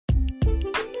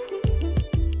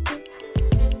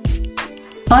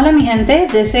Hola mi gente,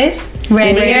 this is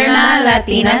Ready or Not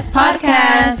Latinas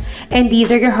Podcast. And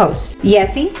these are your hosts,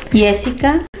 Yessie,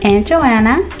 Jessica, and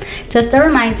Joanna. Just a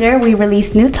reminder, we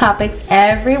release new topics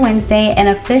every Wednesday and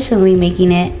officially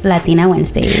making it Latina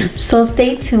Wednesdays. So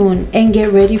stay tuned and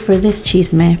get ready for this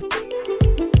chisme.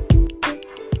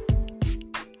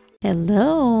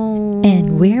 Hello.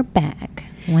 And we're back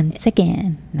once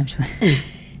again. No,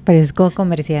 parezco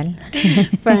comercial.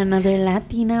 For another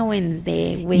Latina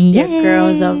Wednesday with Yay. your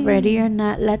girls of Ready or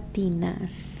Not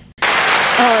Latinas.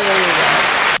 Oh, there you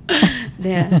go.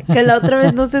 Yeah. Que la otra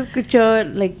vez no se escuchó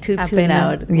like too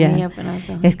loud. Yeah. Muy apenas.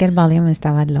 Es que el volume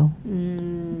estaba low.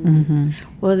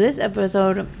 Well, this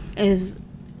episode is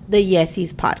the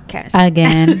Yessie's podcast.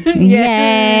 Again.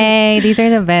 Yay. These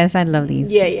are the best. I love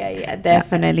these. Yeah,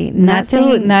 definitely. Not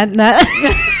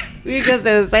Because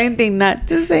they're the same thing. Not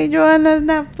to say Joanna's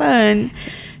not fun.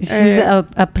 She's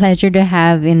a pleasure to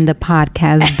have in the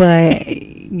podcast, but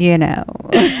you know.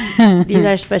 These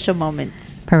are special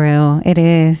moments. For real, it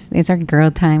is. It's our girl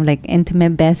time, like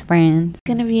intimate best friends. It's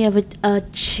gonna be a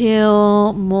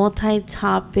chill,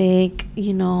 multi-topic.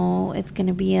 You know, it's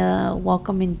gonna be a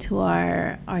welcome into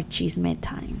our chisme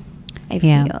time. I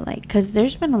feel like, because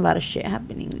there's been a lot of shit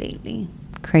happening lately.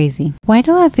 Crazy. Why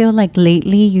do I feel like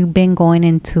lately you've been going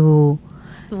into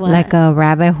like a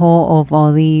rabbit hole of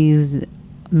all these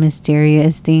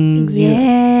mysterious things?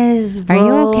 Yes, bro. Are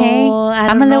you okay?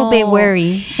 I'm a little bit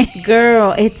worried.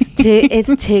 Girl, it's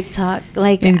TikTok.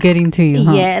 Like, it's getting to you,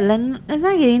 huh? Yeah, it's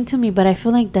not getting to me, but I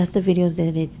feel like that's the videos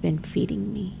that it's been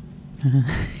feeding me.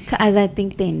 As I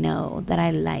think they know that I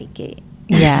like it.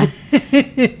 Yeah. But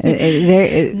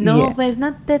it's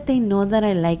not that they know that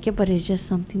I like it, but it's just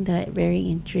something that very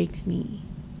intrigues me.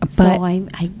 So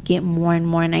I get more and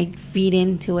more and I feed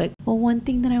into it. But one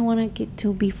thing that I want to get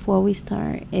to before we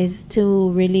start is to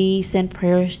really send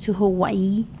prayers to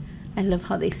Hawaii. I love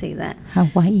how they say that.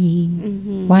 Hawaii.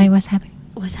 Mm-hmm. Why? What's happening?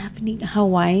 What's happening?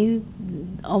 Hawaii,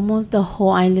 almost the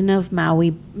whole island of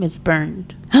Maui is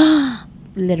burned.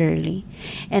 Literally.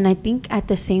 And I think at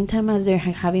the same time as they're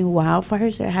having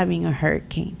wildfires, they're having a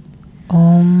hurricane.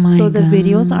 Oh my god. So the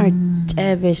videos are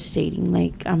devastating.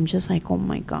 Like, I'm just like, oh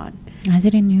my god. I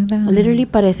didn't know that. Literally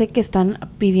parece que están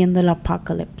viviendo el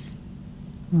apocalypse.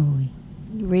 Uy.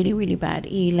 Really, really bad.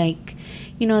 Y like,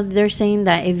 you know, they're saying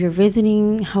that if you're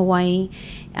visiting Hawaii,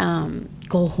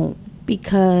 go home.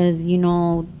 Because, you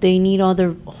know, they need all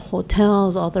the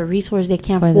hotels, all the resources they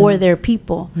can for their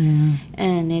people. Yeah.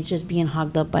 And it's just being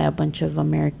hogged up by a bunch of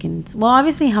Americans. Well,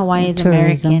 obviously Hawaii is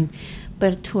Tourism. American,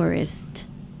 but tourist.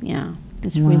 Yeah.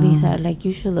 It's really sad. Like,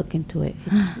 you should look into it.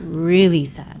 It's really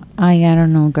sad. I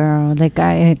don't know, girl. Like,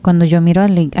 cuando yo miro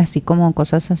like, así como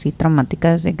cosas así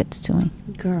traumáticas, it gets to me.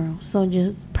 Girl, so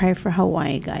just pray for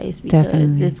Hawaii, guys, because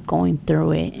Definitely. it's going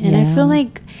through it. And I feel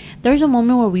like there's a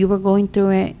moment where we were going through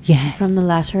it. Yes. From the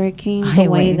last hurricane. The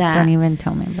way that, don't even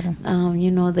tell me about it. you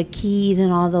know, the Keys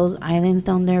and all those islands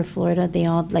down there in Florida, they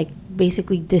all, like,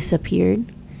 basically disappeared.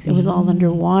 It was all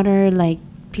underwater. Like,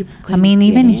 people couldn't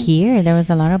even get in. here, there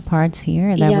was a lot of parts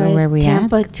here that were where we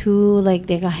Tampa at. too, like,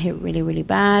 they got hit really, really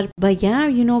bad. But yeah,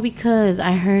 you know, because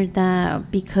I heard that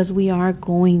because we are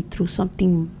going through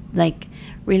something, like,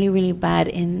 really, really bad,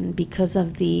 and because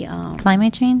of the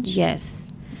Climate change? yes.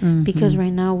 Mm-hmm. Because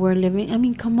right now we're living, I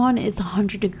mean, come on, it's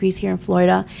 100 degrees here in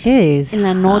Florida. It is En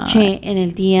la noche, en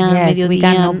el día, yes, mediodía. we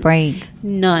got no break.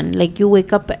 None. Like, you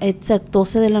wake up, it's at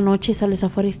 12 de la noche y sales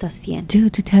afuera y está 100.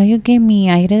 Dude, to tell you que mi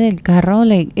aire del carro,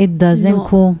 like, it doesn't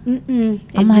cool.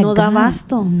 Oh my God. No da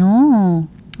basto. No.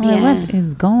 Like, Yeah. what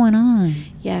is going on?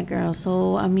 Yeah, girl.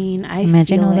 So, I mean, I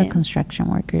Imagine feel all the it. construction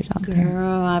workers out there.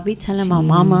 Girl, I be telling my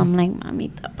mama, I'm like, mami,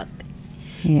 tapate.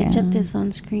 Yeah. Échate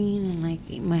sunscreen, and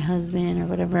like my husband or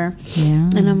whatever. Yeah.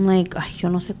 And I'm like, ay, yo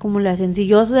no sé cómo le hacen. Si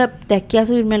yo de aquí a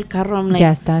subirme al carro, I'm like,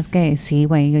 Ya estás que sí,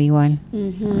 güey, yo igual.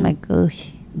 I'm like, ugh,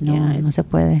 no, Yeah, no se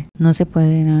puede. No se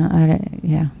puede. No,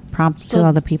 yeah. Props to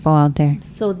all the people out there.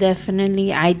 So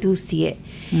definitely, I do see it.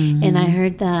 Mm-hmm. And I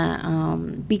heard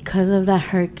that because of that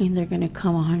hurricanes are going to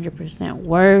come 100%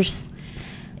 worse.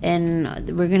 And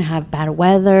we're going to have bad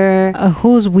weather.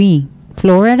 Who's we?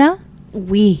 Florida?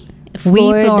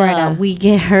 Florida. We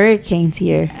get hurricanes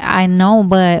here. I know,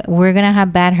 but we're gonna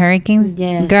have bad hurricanes.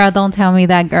 Yes. Girl, don't tell me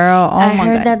that, girl. Oh I my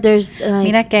heard God. that there's like,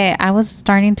 Mira que I was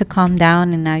starting to calm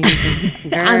down, and now you're just,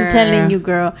 girl. I'm telling you,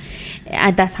 girl.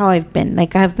 That's how I've been.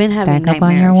 Like, I've been having Stack up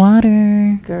nightmares. on your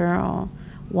water. Girl.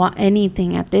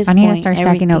 Anything at this I point. need to start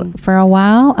stacking everything. up. For a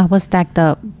while, I was stacked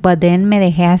up, but then me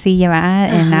dejé así llevar,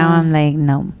 and now I'm like,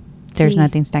 no, there's Sí.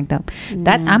 nothing stacked up.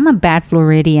 Yeah. I'm a bad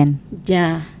Floridian.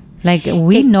 Yeah. Like,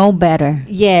 we know better.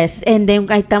 Yes, and then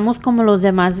ahí estamos como los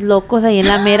demás locos ahí en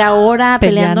la mera hora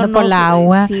Peleando por la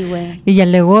agua. Sí, güey. Y ya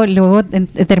luego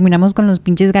terminamos con los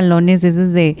pinches galones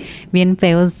esos de bien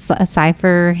feos,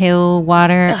 Cypher Hill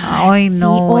Water. Ay, sí,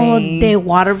 no, o güey. de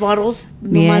water bottles.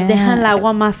 Nomás dejan el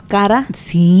agua más cara.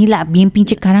 Sí, la bien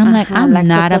pinche cara. I'm like, I'm like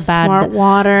not the about smart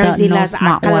waters y no las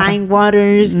smart alkaline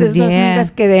waters. Esas son las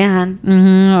que dejan.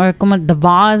 Or como the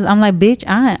vase. I'm like, bitch,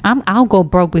 I'll go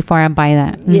broke before I buy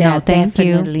that. Yeah, no, thank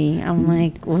definitely. you. I'm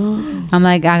like, oh. I'm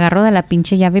like, agarro de la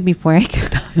pinche llave before I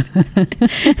get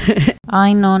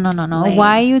Ay, no. Wait.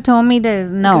 Why you told me this?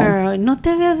 No. Girl, no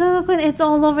te habías dado cuenta. It's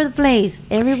all over the place.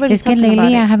 Everybody's Es que talking about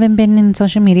lately I it. haven't been in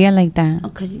social media like that.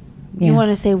 Okay, you Yeah.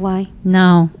 want to say why?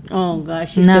 No. Oh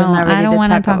gosh, she's still No, not ready I don't to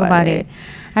want to talk about it.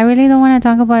 I really don't want to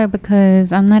talk about it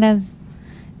because I'm not as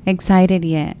excited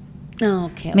yet. Oh,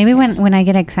 okay. Maybe okay. when I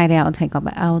get excited, I'll talk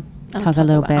a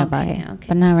little bit about okay, it, okay.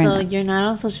 but not right So now. you're not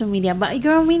on social media, but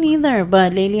girl, me neither.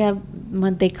 But lately,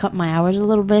 they cut my hours a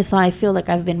little bit, so I feel like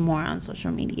I've been more on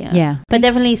social media. Yeah. But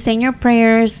definitely send your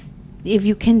prayers. If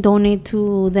you can donate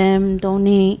to them,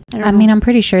 donate. I mean, I'm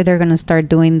pretty sure they're gonna start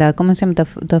doing ¿cómo se llama?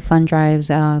 The fund drives.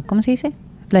 ¿Cómo se dice?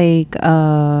 Like,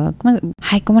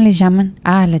 ¿cómo les llaman?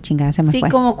 La chingada se me sí, fue.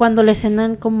 como cuando les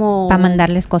mandan como Para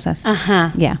mandarles cosas.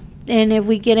 Ajá. Yeah. And if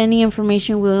we get any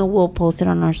information, we'll post it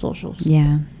on our socials.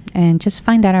 Yeah. And just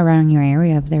find out around your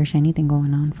area if there's anything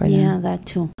going on for them. Yeah, that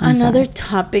too. I'm Another sorry.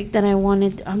 topic that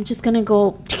I'm just gonna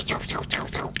go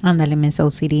Ándale, Miss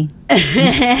OCD.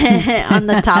 on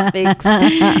the topics.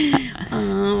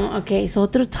 Okay, so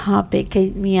otro topic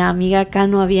que mi amiga acá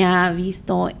no había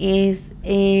visto es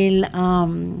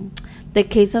the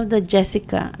case of the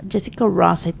Jessica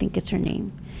Ross, I think is her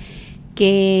name.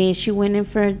 Que she went in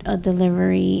for a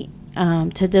delivery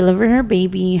to deliver her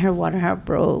baby. Her water heart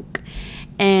broke,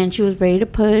 and she was ready to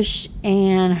push,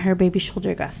 and her baby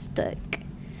shoulder got stuck.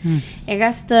 It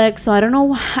got stuck, so I don't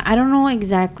know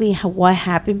exactly what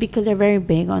happened because they're very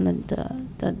big on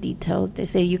the details. They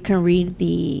say you can read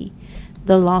the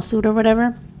lawsuit or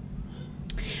whatever,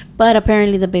 but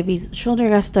apparently the baby's shoulder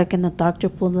got stuck and the doctor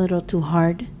pulled a little too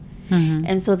hard,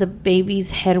 and so the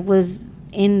baby's head was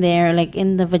in there, like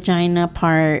in the vagina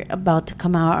part, about to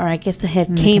come out, or I guess the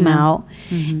head came out,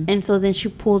 and so then she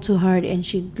pulled too hard and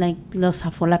she like lo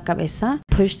zafó la cabeza,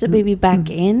 pushed the baby back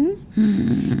in,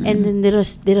 and then did a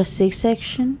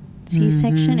C-section,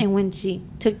 and when she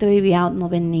took the baby out, no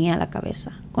venía la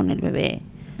cabeza con el bebé,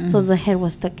 so the head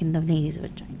was stuck in the lady's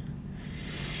vagina.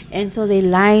 And so they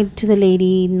lied to the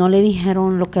lady, no le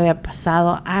dijeron lo que había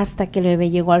pasado hasta que el bebé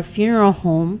llegó al funeral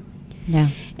home. Yeah.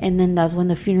 And then that's when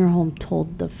the funeral home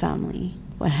told the family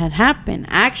what had happened.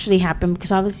 Actually happened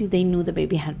because obviously they knew the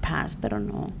baby had passed, pero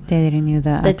no. They didn't know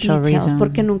the actual details, reason.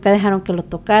 Porque nunca dejaron que lo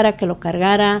tocara, que lo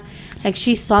cargara. Like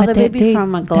she saw the baby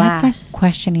from a glass. That's like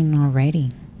questioning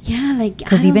already. Yeah, like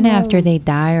because even after they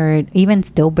die or even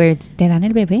stillbirths, te dan el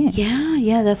bebé.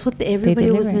 Yeah, that's what everybody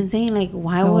was been saying. Like,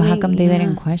 why so would how come they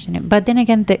didn't question it? But then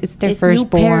again, it's their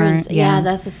firstborn. New parents. Yeah,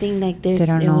 that's the thing. Like, it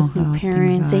was new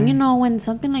parents, and you know, when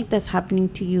something like that's happening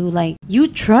to you, like you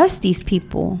trust these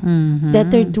people that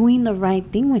they're doing the right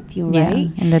thing with you, right?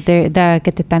 And that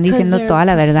que te están diciendo toda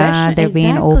la verdad. They're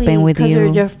being open with you.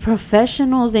 Because they're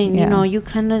professionals, and you know, you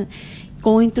kind of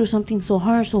going through something so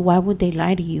hard, so why would they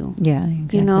lie to you? Yeah,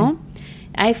 exactly. You know,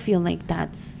 I feel like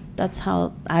that's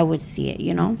how I would see it,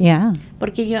 you know? Yeah.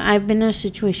 Porque I've been in a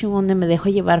situation donde me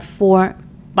dejo llevar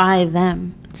by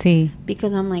them. Sí.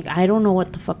 Because I'm like, I don't know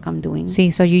what the fuck I'm doing.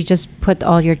 Sí, so you just put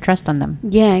all your trust on them.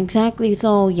 Yeah, exactly.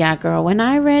 So, yeah, girl, when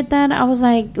I read that, I was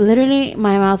like, literally,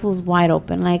 my mouth was wide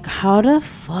open. Like, how the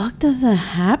fuck does that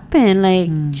happen? Like,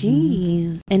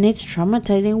 jeez. And it's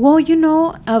traumatizing. Well, you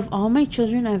know, of all my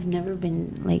children, I've never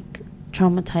been, like,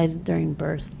 traumatized during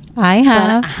birth. I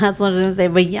have. That's what I was going to say.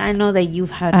 But yeah, I know that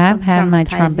you've had I've had my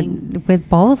trauma with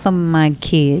both of my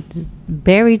kids.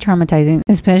 Very traumatizing,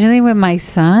 especially with my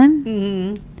son.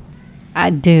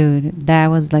 Dude, that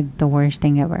was like the worst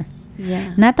thing ever.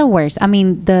 Yeah. Not the worst. I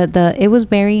mean, it was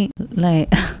very like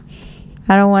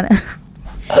I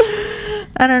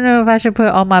don't know if I should put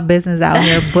all my business out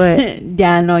here, but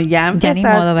ya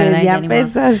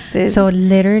empezaste. So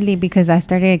literally, because I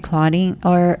started clotting,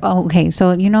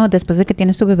 so you know, después de que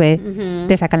tienes tu bebé,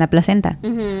 te sacan la placenta.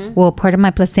 Well, part of my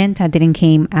placenta didn't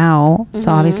came out,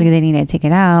 so obviously they needed to take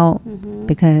it out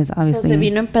because obviously se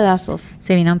vino en pedazos.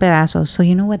 So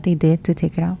you know what they did to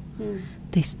take it out?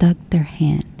 They stuck their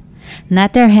hand,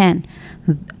 not their hand,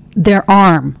 their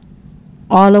arm,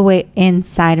 all the way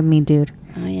inside of me, dude.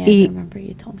 Oh, yeah, I remember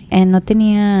you told me. And no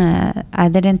tenía, I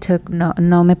didn't took, no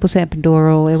me puse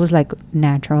epidural. It was like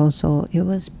natural, so it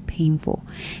was painful.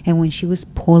 And when she was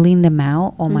pulling them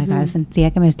out, oh my God,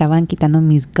 sentía que me estaban quitando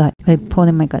mis guts, like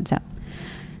pulling my guts out.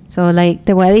 So, like,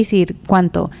 te voy a decir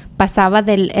cuánto. Pasaba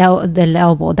del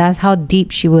elbow. That's how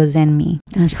deep she was in me.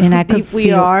 And I could feel...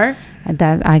 we are?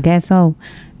 That, I guess so.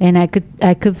 And I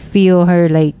could feel her,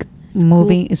 like,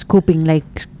 scooping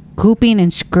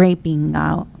and scraping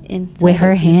out with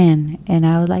her hand. And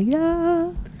I was like,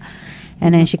 yeah.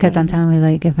 And then she kept on telling me,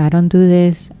 like, if I don't do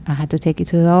this, I have to take you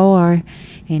to the OR.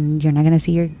 And you're not going to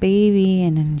see your baby.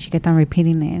 And then she kept on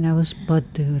repeating it. And I was,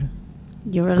 but, dude.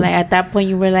 You were like, at that point,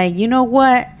 you were like, you know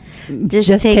what?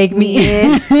 Just take me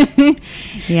in.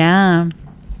 Yeah.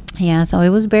 Yeah, so it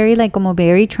was very, like, como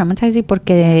very traumatizing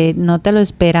porque no te lo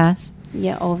esperas.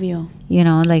 Yeah, obvio. You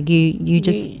know, like, you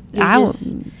just...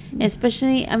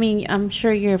 especially, I mean, I'm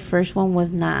sure your first one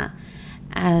was not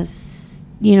as,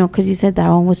 you know, because you said that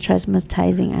one was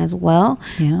traumatizing as well.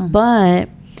 Yeah. But...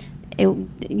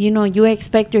 you know, you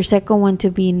expect your second one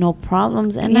to be no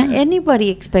problems, and not anybody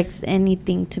expects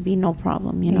anything to be no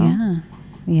problem, you know.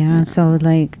 Yeah. So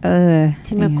like,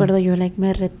 Sí me acuerdo, you were like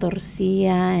me retorcía,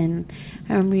 and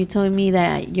I remember you told me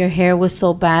that your hair was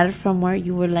so bad from where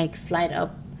you were like slide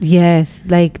up. Yes,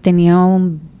 like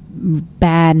tenía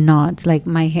bad knots. Like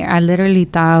my hair, I literally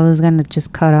thought I was gonna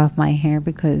just cut off my hair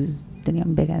because tenía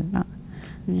big ass knot.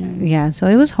 Yeah, so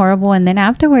it was horrible. And then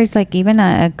afterwards, like, even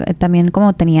también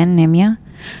como tenía anemia,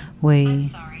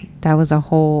 that was a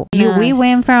whole... We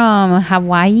went from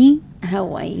Hawaii,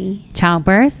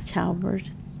 childbirth,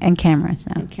 and cameras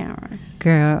now.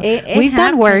 Girl, we've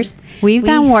done worse. We've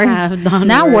done worse.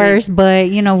 Not worse,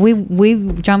 but, you know,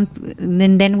 we've jumped, and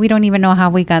then we don't even know how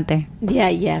we got there.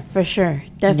 Yeah, for sure.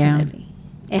 Definitely. Yeah.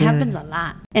 It happens a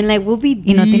lot. And like we'll be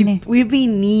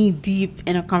knee deep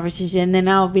in a conversation, and then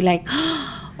I'll be like,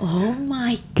 oh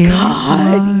my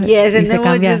God. Yes, and then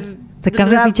we'll just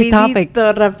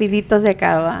rapidito se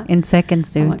acaba. In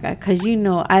seconds, dude. Oh my God, because you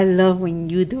know I love when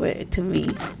you do it to me.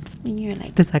 And you're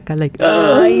like, te saca like,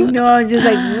 I know. I'm just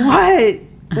like,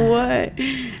 what?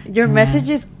 Your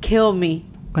messages kill me.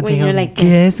 When you're like,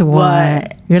 guess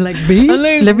what? You're like, bitch,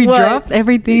 like, let me drop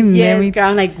everything. Yes, girl,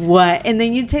 I'm like, what? And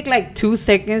then you take like 2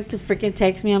 seconds to freaking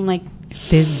text me. I'm like,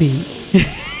 this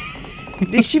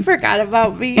bitch. Did she forgot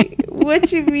about me?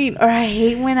 What you mean? Or I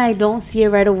hate when I don't see it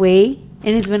right away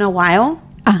and it's been a while.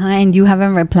 And you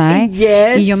haven't replied.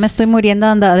 Yes. Y yo me estoy muriendo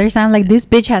on the other side. I'm like, this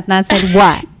bitch has not said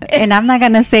what. And I'm not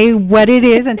going to say what it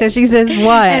is until she says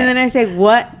what. And then I say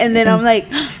what? And then I'm like...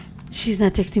 she's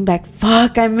not texting back.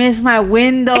 Fuck, I missed my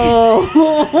window.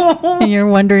 And you're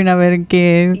wondering about it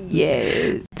again.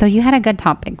 Yes. So you had a good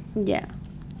topic. Yeah.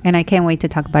 And I can't wait to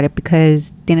talk about it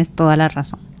because tienes toda la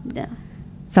razón. Yeah.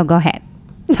 So go ahead.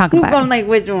 Talk about it. I'm like,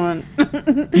 which one?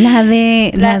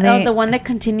 The one that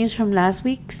continues from last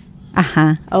week's?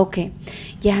 Uh-huh. Okay.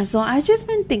 Yeah, so I just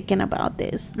been thinking about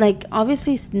this. Like,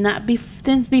 obviously, it's not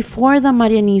since before the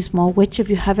Marianismo, which if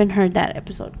you haven't heard that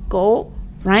episode, go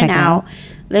right now,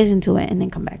 listen to it, and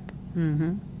then come back.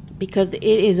 Mm-hmm. Because it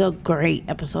is a great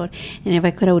episode. And if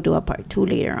I could, I would do a part 2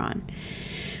 later on.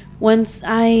 Once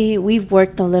we've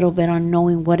worked a little bit on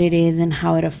knowing what it is and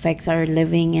how it affects our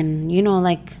living, and, you know,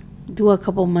 like, do a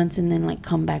couple months and then, like,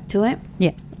 come back to it.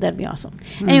 Yeah. That'd be awesome.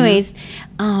 Mm-hmm. Anyways,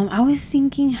 I was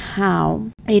thinking how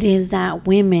it is that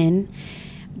women,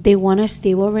 they want a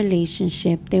stable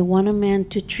relationship. They want a man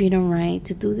to treat them right,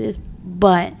 to do this,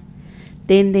 but...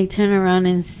 then they turn around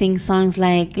and sing songs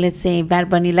like, let's say, Bad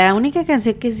Bunny. La única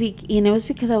canción que sí, and it was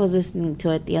because I was listening to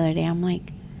it the other day. I'm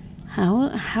like,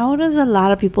 how does a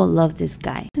lot of people love this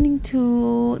guy? Listening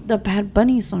to the Bad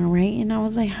Bunny song, right? And I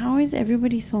was like, how is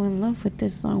everybody so in love with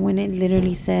this song when it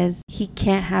literally says he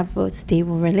can't have a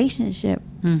stable relationship?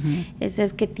 Mm-hmm. It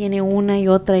says que tiene una y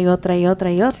otra y otra y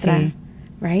otra y otra, sí.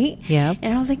 Right? Yeah.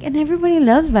 And I was like, and everybody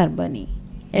loves Bad Bunny.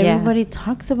 Everybody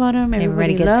talks about him.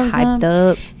 Everybody gets loves hyped him.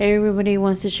 Up. Everybody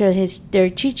wants to share their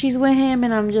chichis with him,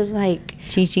 and I'm just like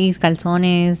chichis,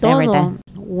 calzones, everything.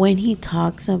 When he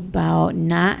talks about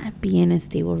not being in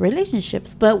stable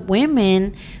relationships, but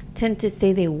women tend to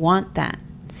say they want that.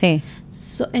 Sí.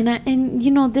 So and you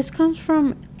know, this comes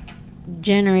from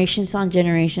generations on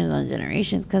generations on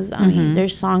generations, because I mean,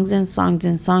 there's songs and songs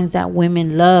and songs that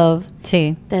women love.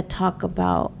 Sí. That talk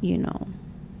about, you know,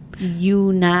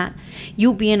 you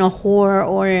being a whore,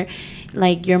 or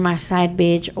like you're my side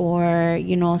bitch, or,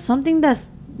 you know, something that's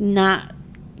not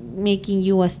making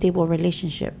you a stable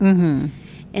relationship. Mm-hmm.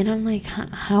 And I'm like,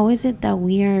 how is it that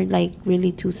we are like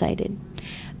really two-sided?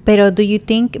 Pero do you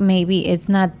think maybe it's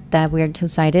not that we're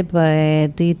two-sided,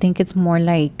 but do you think it's more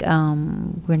like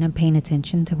we're not paying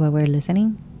attention to what we're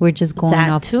listening? We're just going That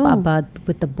off too. about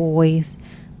with the boys,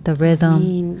 the rhythm, I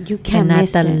mean, you can't and not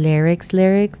miss the it. lyrics.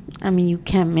 I mean, you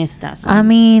can't miss that song. I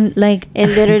mean, like It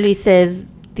literally says,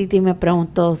 Titi me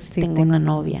preguntó si Si tengo tengo una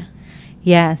novia. novia.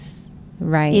 yes,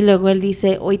 right. Y luego él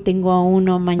dice, hoy tengo a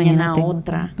uno, mañana tengo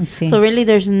otra. otra. Sí. So really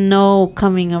there's no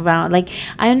coming about. Like,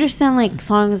 I understand like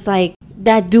songs like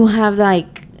that do have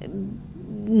like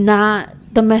not,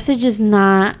 the message is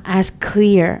not as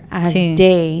clear as Sí.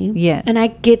 day. Yes. And I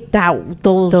get that,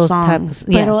 those songs. types,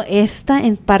 Pero yes. esta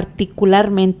en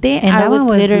particularmente, And I that was one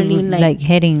was literally like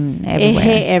hitting it everywhere.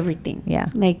 hit everything. Yeah.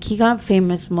 Like he got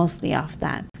famous mostly off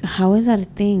that. How is that a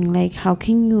thing? Like how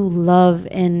can you love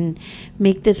and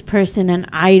make this person an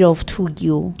idol to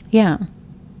you Yeah.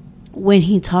 when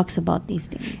he talks about these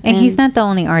things? And he's not the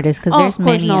only artist, because there's of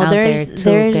course, many out there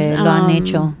too que lo han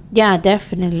hecho. Yeah,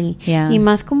 definitely. Yeah. Y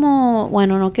más como,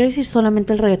 bueno, no quiero decir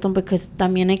solamente el reggaetón, porque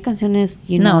también hay canciones,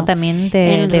 you know, No, también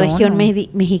de región uno.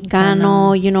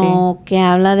 mexicano, you know, que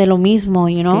habla de lo mismo,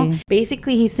 you know. Sí.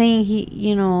 Basically, he's saying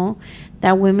you know,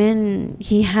 that women,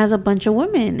 he has a bunch of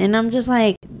women, and I'm just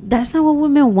like, that's not what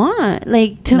women want.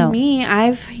 Like, to No. me,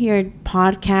 I've heard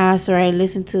podcasts or I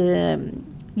listen to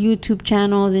YouTube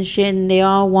channels and shit, and they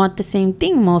all want the same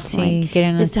thing mostly. Sí,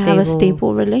 quieren is to have a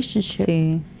stable relationship.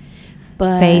 Sí.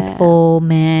 But Faithful,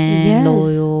 man, Yes.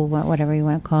 loyal, whatever you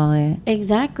want to call it.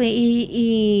 Exactly.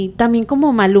 Y también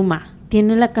como Maluma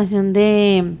tiene la canción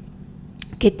de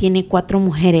que tiene 4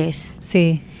 mujeres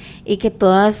Sí. y que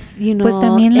todas, you know, Pues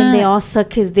también and la- they all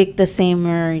suck his dick the same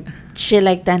or shit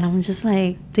like that. And I'm just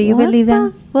like, Do you what believe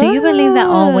the that? Do you believe that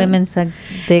all fuck? women suck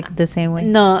dick the same way?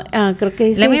 No, creo que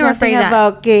dice Let me something rephrase that.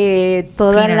 about que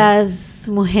todas Peters. las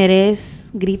mujeres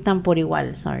gritan por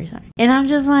igual. Sorry. And I'm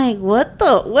just like, what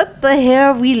the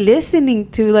hell are we listening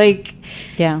to? Like,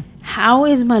 Yeah. how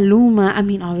is Maluma? I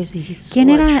mean, obviously he's so ¿Quién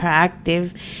era?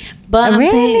 attractive, but I'm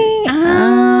Really? saying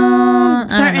I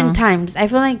don't certain know. times. I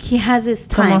feel like he has his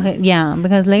Como times. yeah,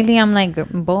 because lately I'm like,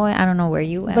 boy, I don't know where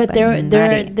you at. But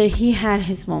not it. he had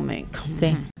his moment. Come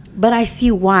Sí. on. But I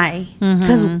see why.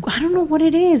 Because Mhm. I don't know what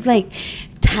it is. Like,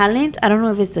 talent. I don't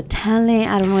know if it's the talent.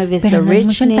 I don't know if it's Pero the no es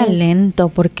mucho el richness. talento,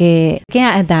 porque que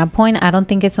at that point I don't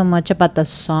think it's so much about the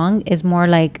song. It's more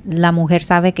like la mujer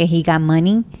sabe que he got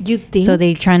money, You think? so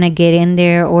they trying to get in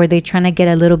there, or they trying to get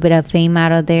a little bit of fame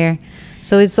out of there.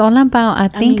 So it's all about, I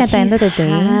think, mean, at the end of the he's day,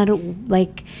 had,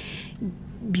 like,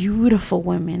 beautiful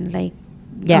women, like,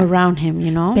 Yeah. around him,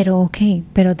 you know? pero okay,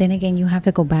 pero then again you have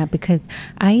to go back, because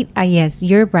I yes,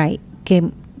 you're right.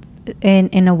 Que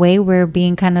in a way we're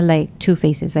being kind of like two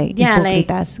faces, like Yeah, like-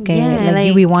 hipócritas. Que yeah, like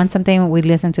like- we want something, we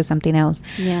listen to something else.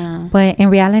 Yeah. But in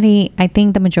reality, I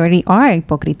think the majority are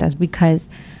hipócritas, because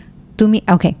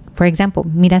okay, for example,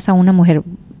 miras a una mujer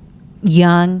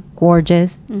young,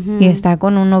 gorgeous, y está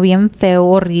con uno bien feo,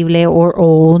 horrible, or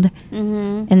old,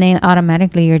 Mm-hmm. and then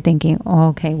automatically you're thinking, oh,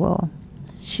 okay, well,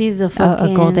 She's a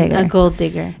fucking gold digger. A gold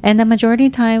digger. and the majority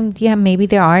of time, yeah, maybe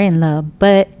they are in love,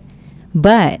 but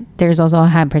there's also a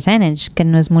high percentage que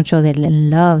no es mucho del in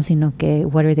love, sino que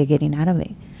what are they getting out of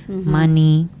it?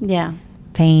 Money, Yeah.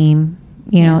 fame,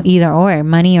 you know, either or,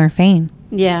 money or fame.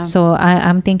 Yeah. So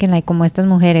I'm thinking like como estas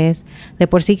mujeres de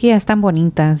por sí que ya están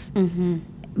bonitas,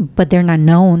 but they're not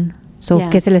known. So Yeah.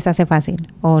 ¿qué se les hace fácil?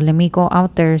 Oh, let me go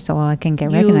out there so I can get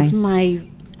Use recognized. my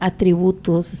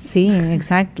atributos. Sí,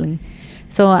 exactly.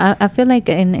 So I feel like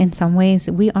in some ways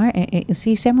we are,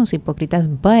 sí somos hipócritas,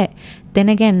 but then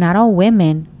again, not all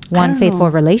women want don't faithful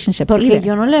know. relationships Porque either.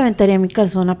 yo no le aventaría mi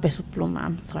calzón a Peso Pluma.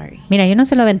 I'm sorry. Mira, yo no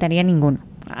se lo aventaría a ninguno.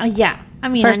 Yeah. I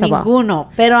mean, First a of all. ninguno.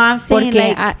 Pero I'm saying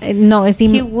Porque, like, no, es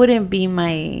he wouldn't be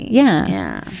my... Yeah.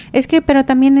 Yeah. Es que, pero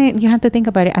también you have to think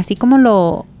about it. Así como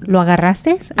lo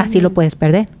agarraste, así lo puedes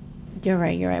perder. You're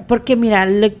right. Porque mira,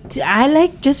 look, I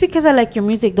like, just because I like your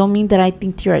music don't mean that I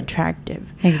think you're attractive.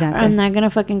 Exactly. I'm not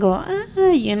gonna fucking go,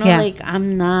 you know, Yeah. like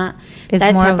I'm not It's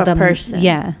that more type of the person.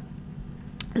 Yeah.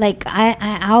 Like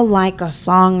I'll like a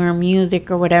song or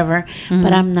music or whatever,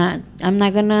 but I'm not a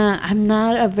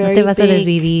very No te vas a big,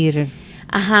 desvivir.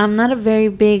 I'm not a very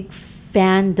big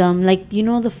fandom. Like, you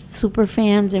know, the super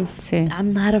fans, and Sí.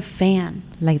 I'm not a fan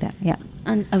Like that, yeah.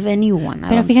 of anyone. I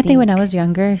Pero don't fíjate, when I think. was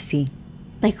younger, sí.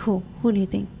 Like who do you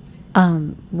think?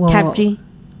 Well, Cap G.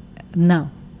 No.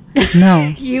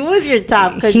 He was your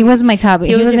top. 'cause He was my top.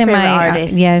 he was your in favorite my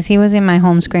artist. yes, he was in my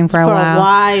home screen for a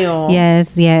while.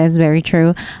 Yes, very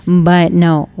true. But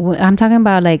no, I'm talking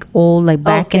about like old, like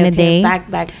back Okay, in the day. Back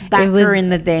in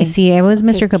the day. Sí, it was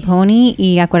Mr. Capone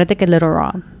y acuérdate que Little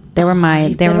Rock. They were my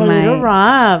Little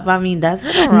Rob. I mean, that's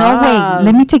Little Rob. No, wait.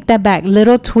 Let me take that back.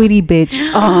 Little Tweety bitch.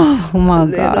 Oh my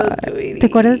God. Tweety. ¿Te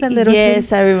acuerdas de Little Tweety?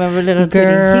 Yes, I remember Little Tweety.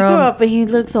 He grew up and he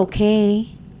looks okay.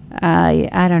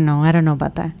 I don't know. I don't know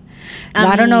about that.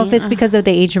 I don't know if it's because of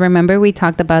the age. Remember, we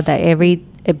talked about that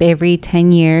every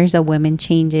 10 years a woman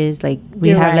changes. Like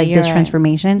we have like this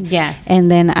transformation. Yes. And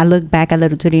then I look back at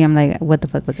Little Tweety. I'm like, what the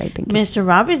fuck was I thinking? Little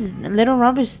Rob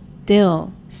is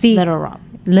still Little Rob.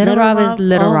 Little Rob is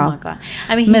Little Rob. Oh my God.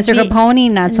 I mean, Mr. Capone,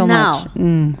 not so much.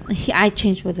 I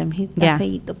changed with him. He's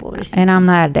feito, pobrecito. And I'm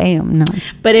like, damn, no.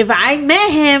 But if I met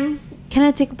him, can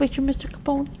I take a picture of Mr.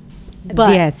 Capone?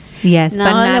 But yes. No,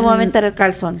 le voy a aventar el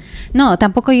calzón. No,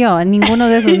 tampoco yo. Ninguno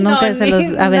de esos nunca se los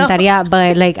aventaría.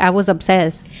 But like, I was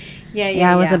obsessed.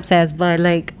 I was obsessed. But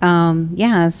like,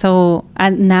 so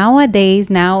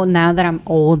nowadays, now that I'm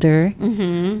older,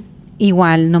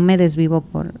 igual no me desvivo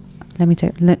por. Let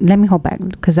me hold back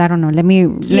because I don't know. Let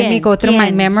me go through my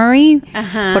memory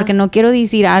porque no quiero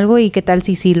decir algo y qué tal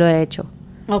si sí lo he hecho.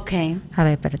 Okay. A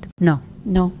ver, espérate. No.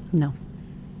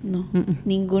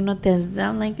 Ninguno te has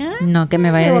dado like, no, que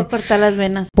me vaya a cortar las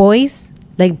venas. Boys,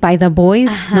 like by the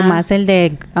boys, nomás el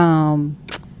de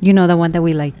you know the one that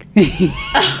we like.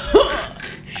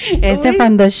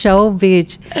 From the show,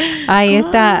 bitch. Ahí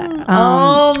está.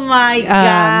 Oh my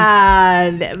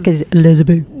God. Because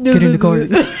Elizabeth, get in the car.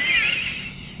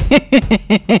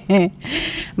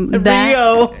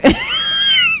 Rio.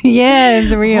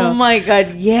 Yes, Rio. Oh my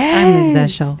God, yes. I miss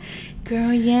that show.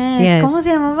 Girl, yes. ¿Cómo se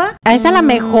llamaba? Esa es la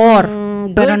mejor.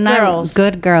 Pero Good Girls.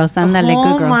 Good Girls. Ándale,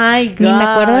 Good Girls. Oh my God. Ni me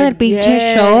acuerdo del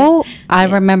pinche show. I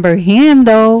remember him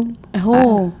though.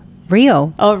 Who?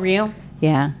 Rio. Oh, Rio.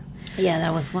 Yeah. Yeah,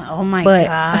 that was one. Oh my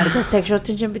God. The sexual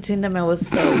tension between them, it was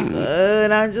so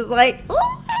good. I'm just like,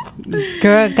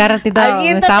 girl, cada ratito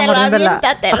me estaba mordiendo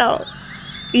la...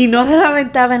 Y no se la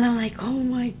aventaba, and I'm like, oh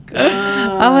my God.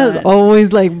 I was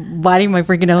always like biting my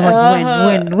freaking nose,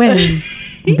 like, when?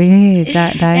 Bitch,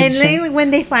 that and then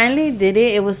when they finally did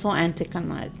it, it was so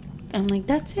anticlimactic. I'm like,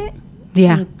 that's it?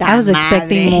 Yeah, I was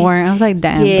expecting more. I was like,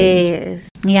 damn. Yes.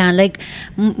 Bitch. Yeah, like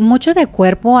mucho de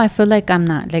cuerpo, I feel like I'm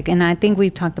not. Like, and I think we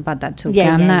talked about that too.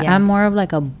 Yeah, I'm more of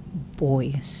like a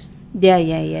boys.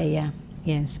 Yeah.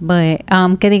 Yes, but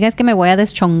que digas que me voy a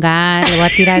deschongar, le voy a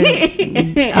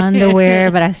tirar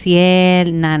underwear,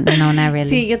 brasier, no, not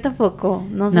really. Sí, yo tampoco.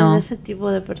 No soy de ese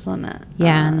tipo de persona.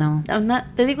 Yeah, no. I'm not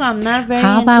very How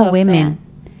into about women?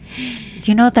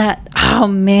 You know that, oh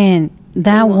man,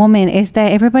 that woman,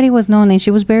 everybody was known and she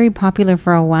was very popular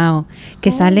for a while.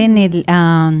 Que sale en el,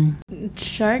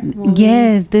 Shark movie.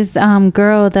 Yes, this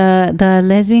girl, the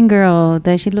lesbian girl,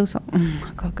 that she looks, oh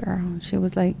my God, girl. She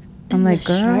was like, I'm like,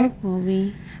 girl. Shrek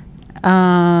movie.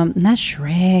 Not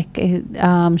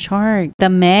Shrek. Shark. The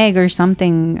Meg or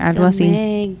something. Algo así.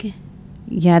 Meg.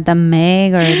 Yeah, the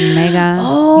Meg or Mega.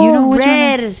 Oh, you know which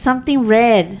red. one? Something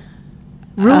red.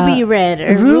 Ruby red.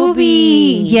 Or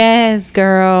Ruby. Yes,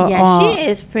 girl. Yeah, she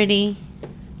is pretty.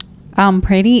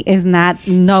 Pretty is not.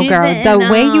 No, She's girl. The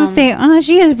way you say,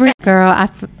 she is pretty. Girl,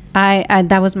 I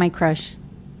that was my crush.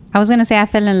 I was gonna say I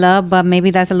fell in love, but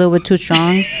maybe that's a little bit too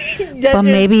strong. But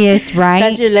maybe it's right.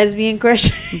 That's your lesbian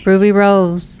crush. Ruby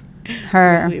Rose.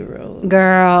 Her. Ruby Rose.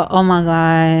 Girl, oh my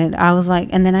God. I was like,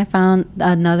 and then I found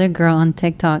another girl on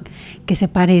TikTok que se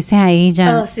parece a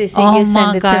ella. Oh, sí, oh you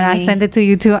my God, I sent it to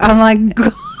you too. I'm like,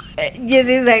 God. Yes,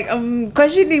 it's like, I'm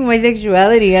questioning my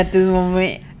sexuality at this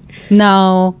moment.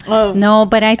 No. No,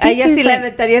 but I think sí le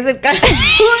aventarías el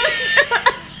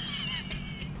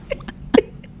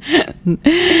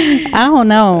I don't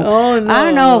know. Oh, no. I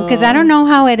don't know because I don't know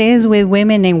how it is with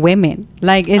women and women.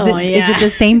 Like, is it the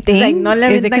same thing? Like, no le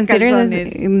is it considered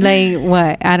like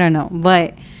what? I don't know.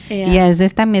 But yes,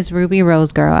 this time it's Ruby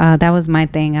Rose, girl. That was my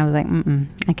thing. I was like,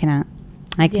 I cannot.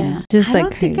 Just I like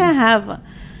don't think I have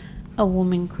a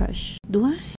woman crush. Do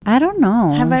I? I don't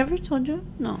know. Have I ever told you?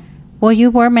 No. Well,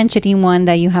 you were mentioning one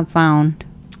that you have found.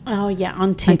 Oh yeah,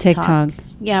 on TikTok.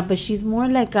 Yeah, but she's more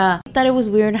like I thought it was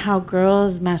weird how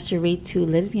girls masturbate to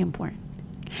lesbian porn.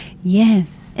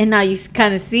 Yes. And now you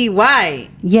kind of see why.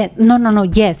 Yeah. No.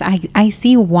 Yes, I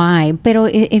see why. But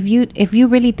if you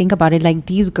really think about it, like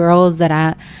these girls that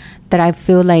I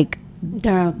feel like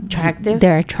they're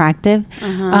attractive.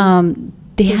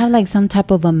 They have like some type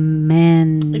of a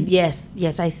man. Yes,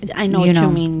 I know what you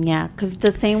mean. Yeah, because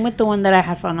the same with the one that I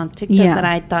had found on TikTok that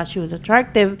I thought she was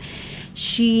attractive.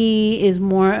 She is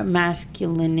more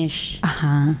masculine-ish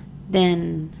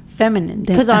than feminine.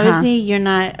 Because obviously you're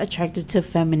not attracted to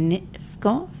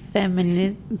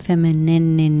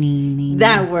Femininity.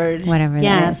 That word. Whatever that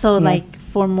Yeah, is. so Yes. like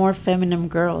for more feminine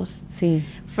girls. Sí.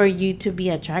 For you to be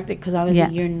attracted, because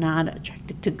obviously you're not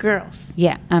attracted to girls.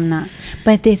 Yeah, I'm not.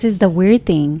 But this is the weird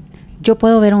thing. Yo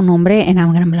puedo ver un hombre and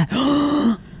I'm gonna be like,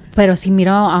 pero si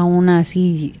miro a una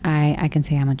así, I can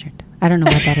say I'm attracted. I don't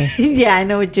know what that is. Yeah, I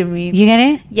know what you mean. You get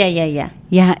it? Yeah.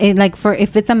 Yeah, it like for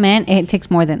if it's a man, it takes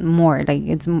more. Like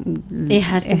it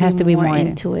has to be more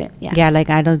into it. Yeah. Yeah, like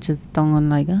I don't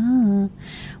like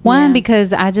one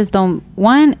because I just don't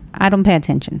I don't pay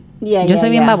attention. Yeah, Yo soy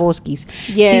bien yeah. babosquis.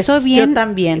 Yes, sí soy bien, yo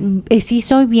también. Sí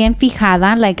soy bien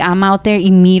fijada, like I'm out there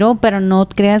y miro, pero no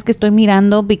creas que estoy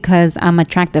mirando because I'm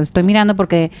attractive. Estoy mirando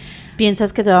porque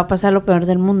Piensas que te va a pasar lo peor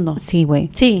del mundo. sí, güey.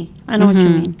 Sí, I know what you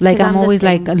mean. Like 'Cause I'm the always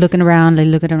same. like looking around,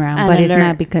 And but it's alert.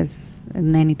 not because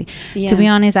anything. Yeah. To be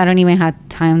honest, I don't even have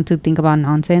time to think about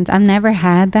nonsense. I've never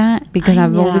had that because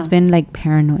I've always been like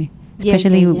paranoid, Yeah,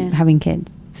 especially yeah. having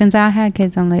kids. Since I had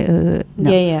kids, I'm like, no.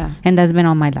 Yeah. And that's been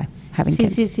all my life, having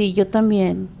kids. Sí, yo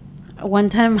también. One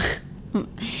time,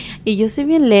 y yo soy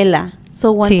bien lela.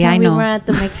 So one Sí, I time we know. were at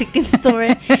the Mexican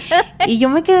store, y yo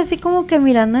me quedé así como que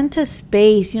mirando into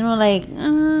space, you know, like,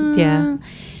 Yeah.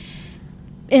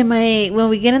 And when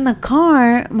we get in the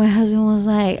car, my husband was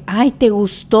like, "Ay, ¿te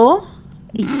gustó?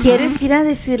 ¿Y quieres ir a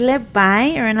decirle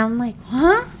bye?" And I'm like,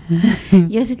 "Huh?"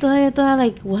 Yo así todavía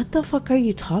like, "What the fuck are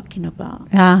you talking about?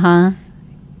 Uh-huh.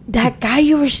 That guy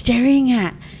you were staring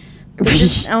at."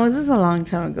 This is a long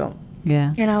time ago.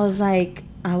 Yeah. And I was like,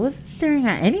 I wasn't staring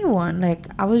at anyone. Like,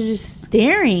 I was just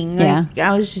staring. Like,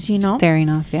 I was just, Staring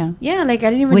off, yeah. Yeah, like, I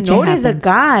didn't even Which it notice a happens.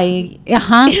 guy.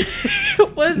 Uh-huh.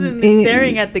 Wasn't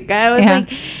staring at the guy. I was like,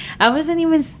 I wasn't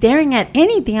even staring at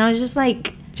anything. I was just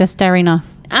like, Just staring off.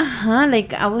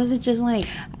 like, I wasn't just like,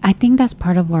 I think that's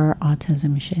part of our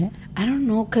autism shit. I don't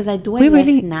know, because I do We it less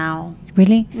really- now.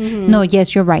 Really? No,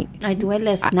 yes, you're right. I do it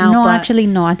less now. No, but actually,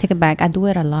 no, I take it back. I do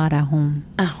it a lot at home.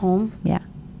 at home. Yeah.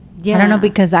 Yeah. I don't know,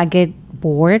 because I get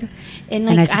bored. And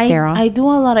and I like just stare off. I do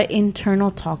a lot of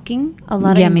internal talking, a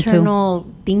lot Yeah, of me too. internal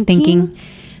thinking.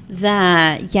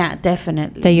 That, yeah,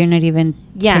 definitely. That you're not even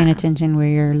Yeah. paying attention where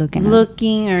you're looking at.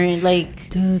 Looking or like,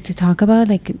 To talk about,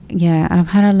 like, yeah, I've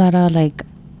had a lot of, like,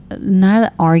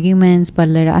 not arguments, but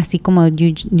little, así como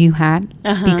you had,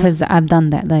 because I've done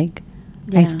that. Like,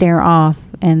 I Yeah. stare off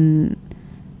and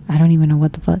I don't even know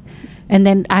what the fuck. And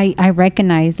then I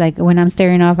recognize, like, when I'm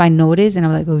staring off, I notice and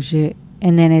I'm like, oh shit.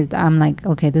 And then I'm like,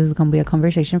 okay, this is going to be a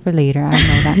conversation for later. I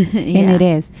know that. And Yeah. it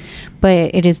is.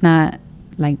 But it is not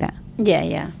like that.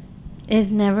 yeah. It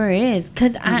never is.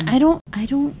 Because I don't,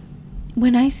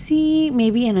 when I see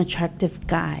maybe an attractive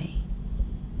guy,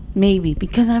 maybe,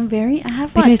 because I have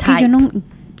Pero a es que type. yo no...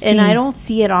 And sí. I don't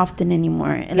see it often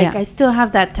anymore. Like, Yeah. I still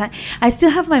have that type. I still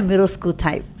have my middle school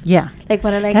type. Yeah. Like,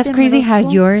 what I like. That's crazy how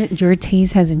your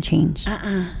taste hasn't changed.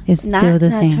 It's still the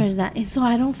same. Towards that. And so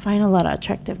I don't find a lot of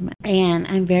attractive men. And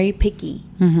I'm very picky.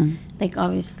 Mm-hmm. Like,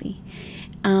 obviously.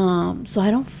 So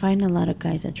I don't find a lot of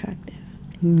guys attractive.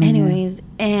 Mm-hmm. Anyways,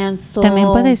 and so... También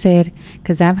puede ser,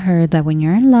 because I've heard that when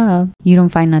you're in love, you don't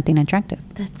find nothing attractive.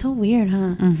 That's so weird,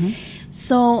 huh? Mm-hmm.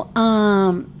 So,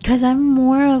 because I'm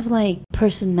more of, like,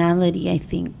 personality, I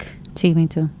think. See, me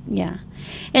too. Yeah.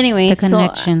 Anyway, The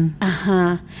connection.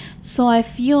 So I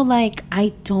feel like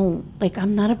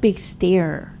I'm not a big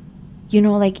starer. You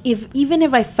know, like, even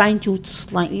if I find you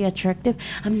slightly attractive,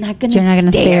 I'm not gonna. You're not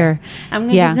gonna stare. I'm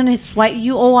Yeah. just gonna swipe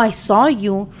you. Oh, I saw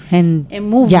you, And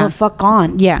move yeah. the fuck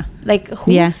on. Yeah. Like,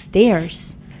 who Yeah.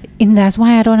 stares? And that's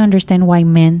why I don't understand why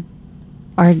men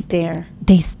are... Stare.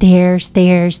 They stare.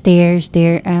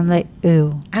 And I'm like,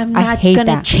 ew. I'm I not hate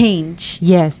gonna that. change.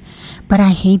 Yes. But I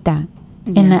hate that.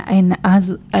 Yeah. And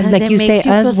us, 'Cause like it you makes say,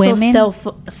 you us feel women...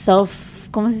 so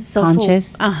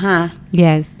Conscious. Uh-huh.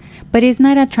 Yes. But it's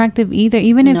not attractive either.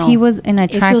 Even if No. he was an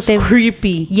It attractive... feels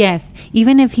creepy. Yes.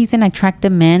 Even if he's an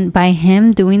attractive man, by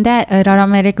him doing that, it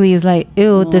automatically is like,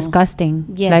 ew, disgusting.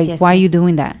 Yes, like, yes, why are you yes.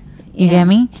 doing that? You Yeah. get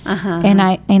me? Uh-huh. And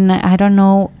I don't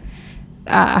know...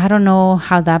 I don't know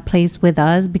how that plays with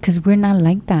us because we're not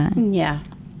like that. Yeah.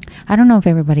 I don't know if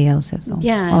everybody else is. So.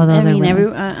 Yeah. All the I other mean,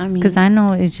 women. I mean, Because I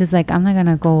know it's just like, I'm not going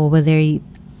to go over there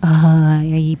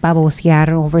y babosear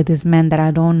over this man that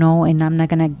I don't know, and I'm not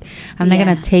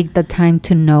gonna take the time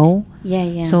to know.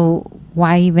 Yeah. So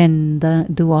why even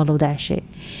do all of that shit?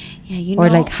 Yeah, you Or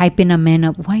know, like hyping a man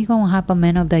up. Why you gonna hype a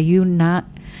man up that you not?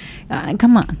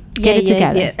 Come on, get it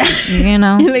together. You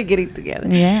know, like getting together.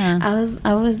 Yeah. I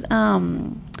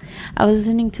was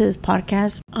listening to this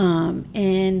podcast,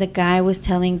 and the guy was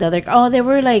telling the other, they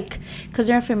were like, because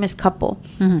they're a famous couple,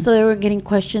 Mm-hmm. so they were getting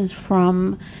questions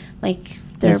from like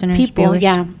they're Listeners, people, viewers.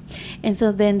 yeah. And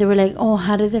so then they were like, "Oh,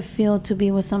 how does it feel to be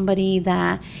with somebody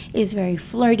that is very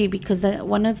flirty?" Because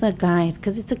one of the guys,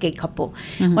 because it's a gay couple,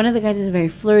 one of the guys is very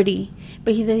flirty,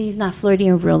 but he said he's not flirty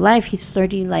in real life. He's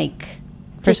flirty like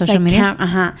For social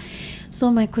media? So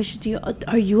my question to you: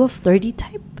 are you a flirty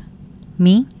type?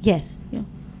 Me? Yes. Yeah.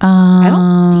 I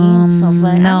don't think so,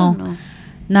 but no. I don't know.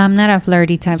 No, I'm not a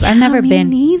flirty type. Yeah, I've never me been.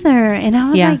 neither. And I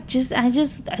was Yeah. like, I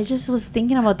just was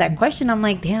thinking about that question. I'm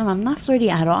like, damn, I'm not flirty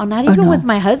at all. Not even no. with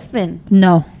my husband.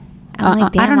 No. I'm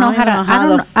like, I don't damn, know I how to. don't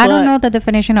know how I don't the know the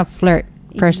definition of flirt.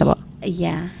 First of all,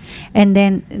 Yeah. and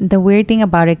then the weird thing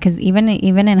about it, because even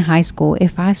in high school,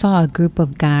 if I saw a group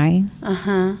of guys,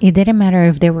 it didn't matter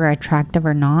if they were attractive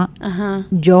or not.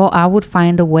 I would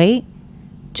find a way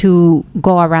to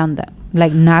go around them.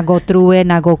 Like, not go through it,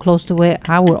 not go close to it.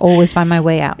 I would always find my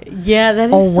way out. Yeah, that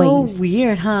is Always. so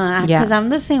weird, huh? Yeah. Because I'm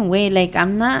the same way. Like,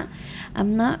 I'm not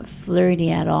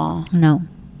flirty at all. No,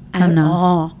 At I'm not.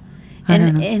 all. I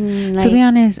don't know. And To be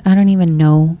honest, I don't even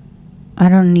know. I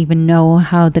don't even know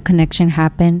how the connection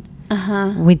happened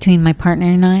between my partner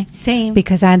and I. Same.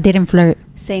 Because I didn't flirt.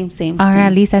 Same. Or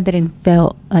at least I didn't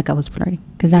feel like I was flirting.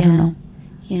 Because I don't know.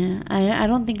 Yeah, I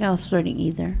don't think I was flirting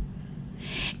either.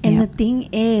 And Yeah. the thing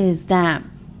is that,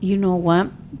 you know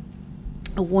what?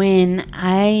 When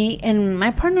and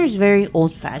my partner is very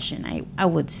old fashioned, I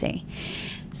would say.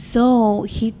 So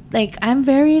he, like, I'm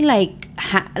very like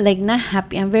not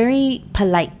happy. I'm very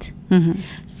polite.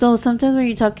 So sometimes when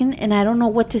you're talking and I don't know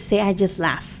what to say, I just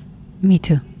laugh. Me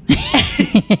too.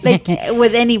 Like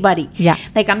with anybody. Yeah.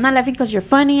 Like, I'm not laughing because you're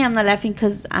funny. I'm not laughing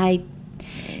because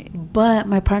but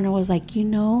my partner was like,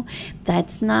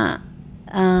 that's not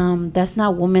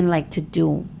women like to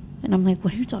do. And I'm like,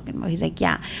 what are you talking about? He's like,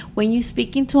 yeah, when you're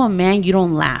speaking to a man, you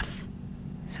don't laugh.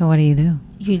 So what do?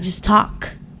 You just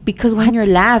talk. Because when you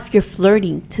laugh, you're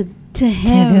flirting to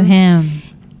him. To him.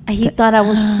 He thought I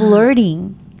was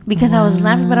flirting because I was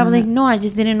laughing, but I was like, no, I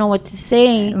just didn't know what to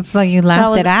say. So you laughed I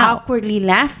was it out. awkwardly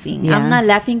laughing. Yeah. I'm not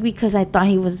laughing because I thought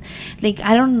he was like,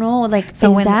 I don't know, like,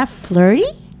 So is that flirty?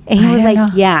 And he I was don't like,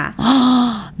 know. yeah.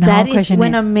 No, That is question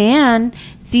when it. a man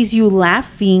sees you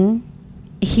laughing,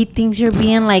 he thinks you're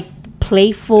being like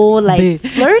playful, like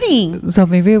flirting. So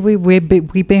maybe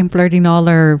we've been flirting all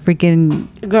our freaking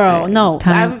Girl, no.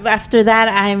 time. After that,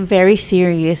 I'm very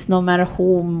serious, no matter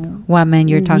who. what man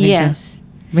you're talking Yes. to.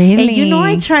 Really? And you know,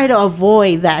 I try to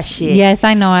avoid that shit. Yes,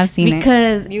 I know. I've seen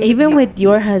Because even with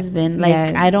your husband, like,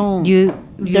 Yeah. I don't.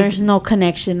 There's no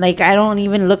connection. Like, I don't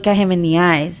even look at him in the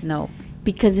eyes. No.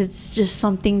 Because it's just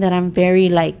something that I'm very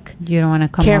like You don't want to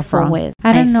come careful off wrong. with.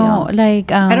 I don't know. feel.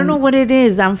 Like I don't know what it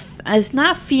is. It's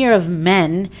not fear of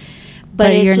men,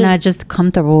 but it's you're not just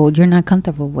comfortable. You're not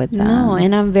comfortable with that. no.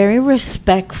 And I'm very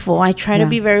respectful. I try to Yeah.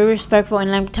 be very respectful.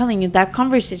 And I'm telling you, that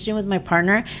conversation with my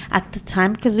partner at the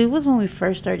time, because it was when we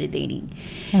first started dating.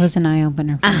 It was an eye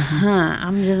opener for me.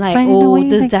 I'm just like, But in a oh, way,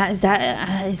 does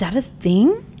like- is that a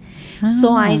thing?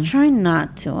 So I try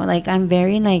not to. Like, I'm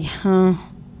very like,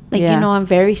 like, Yeah. I'm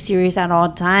very serious at all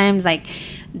times. Like,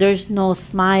 there's no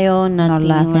smile, nothing.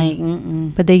 laughing. Like,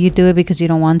 mm-mm. But then you do it because you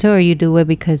don't want to, or you do it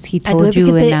because he I do told it you,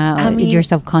 because and it- now I mean, you're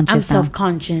self-conscious. I'm now.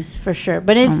 self-conscious for sure,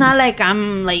 but it's not like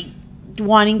I'm like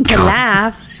wanting to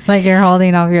laugh. Like you're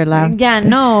holding off your laugh. Yeah,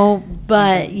 no,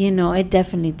 but it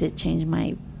definitely did change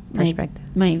my Perspective.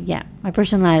 My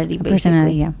personality. Basically.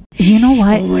 Personality, yeah. You know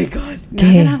what? Oh my god! Now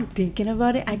Okay. that I'm thinking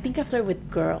about it, I think I flirt with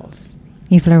girls.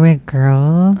 You flirt with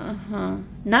girls?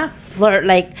 Not flirt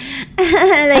like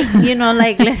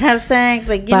like let's have sex,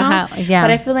 like But how- yeah.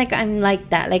 But I feel like I'm like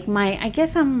that. Like I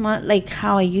guess I'm like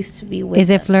how I used to be with. Is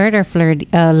it flirt or flirt?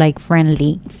 Like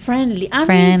friendly? friendly? I mean,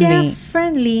 Friendly. yeah,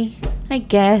 friendly. I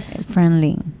guess,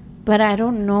 Friendly. but I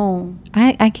don't know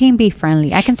I can't be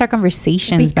friendly. I can start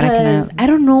conversations, but I because cannot. I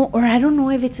don't know, or I don't know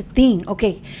if it's a thing.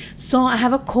 Okay, so I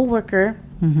have a coworker,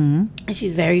 Mm-hmm. and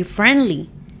she's very friendly.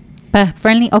 But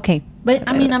friendly, okay. But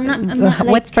I mean, I'm not like,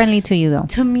 What's friendly to you though?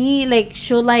 to me, like,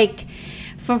 she'll like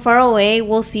from far away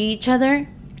we'll see each other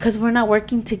because we're not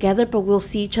working together, but we'll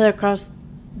see each other across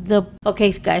the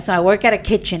guys, so I work at a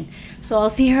kitchen, so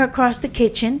I'll see her across the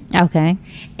kitchen Okay.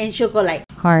 and she'll go like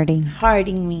Harding.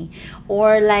 harding me,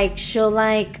 or like she'll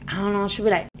like, I don't know, she'll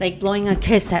be like blowing a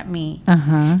kiss at me,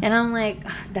 Uh-huh. and I'm like,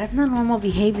 that's not normal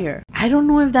behavior. I don't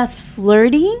know if that's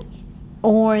flirting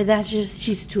or that's just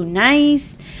she's too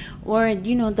nice, or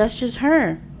that's just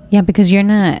her. Yeah, because you're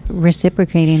not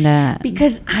reciprocating that.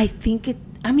 Because I think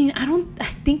I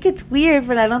think it's weird,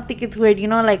 but I don't think it's weird.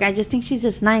 Like, I just think she's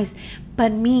just nice.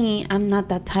 But me, I'm not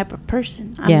that type of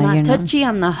person. I'm Yeah, not you're not. touchy.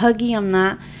 I'm not huggy.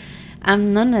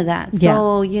 I'm none of that. Yeah.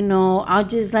 So, I'll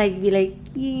just like be like,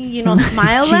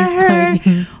 smile She's at her.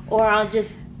 flirting. Or I'll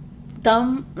just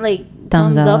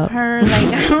thumbs up her.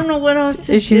 Like, I don't know what else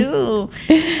to do.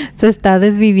 Se está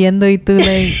desviviendo y tú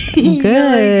like,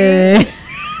 good.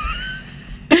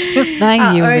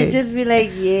 Not you, or bitch. just be like,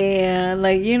 yeah,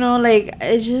 like, you know, like,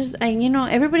 it's just, and you know,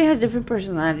 everybody has different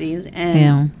personalities, and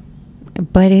Yeah.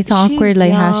 But it's awkward,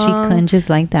 like, how she young. clinches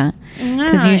like that.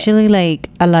 Because Nah, usually, like,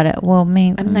 a lot of, well,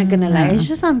 maybe. I'm not gonna lie. It's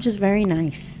just, I'm just very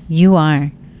nice. You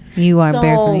are. You are So-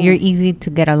 barefoot. You're easy to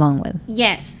get along with.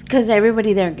 Yes, because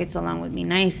everybody there gets along with me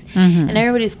nice. Mhm. And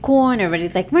everybody's cool, and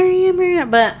everybody's like, Maria.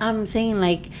 But I'm saying,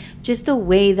 like, just the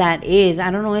way that is.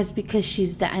 I don't know, it's because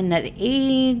she's in that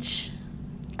age.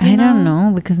 I don't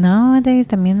know. Because nowadays,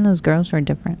 también those girls are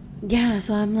different. Yeah,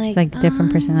 so I'm like... It's like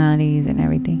different personalities and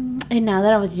everything. And now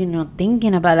that I was, you know,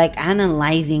 thinking about, like,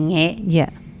 analyzing it, Yeah.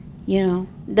 you know,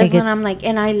 that's Like when I'm like,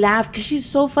 and I laugh because she's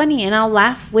so funny, and I'll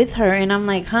laugh with her, and I'm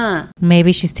like, huh,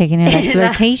 Maybe she's taking it like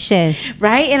flirtatious.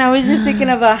 right? And I was just thinking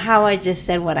about how I just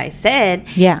said what I said,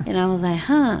 Yeah. and I was like,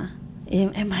 huh,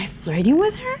 am I flirting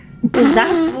with her? Is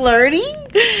that flirting?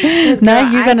 'Cause, Now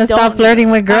girl, you're I going to stop don't-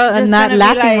 flirting with girls I'm and just not gonna be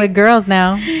laughing like- with girls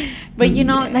now. But you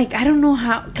know, like, I don't know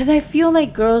how, because I feel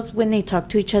like girls, when they talk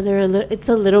to each other, it's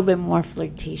a little bit more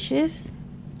flirtatious.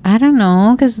 I don't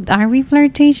know. Because are we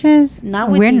flirtatious? Not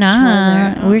with We're each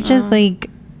not. other. We're just like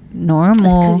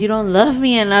normal. Because you don't love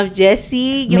me enough,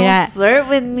 Jessie. You Mira, don't flirt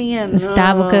with me enough.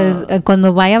 Está, because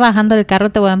cuando vaya bajando el carro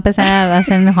te voy a empezar a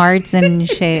hacer hearts and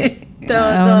shit.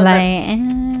 I'm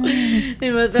like, Te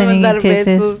vas a sending you mandar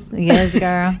kisses. besos. Yes,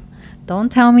 girl.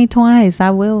 Don't tell me twice.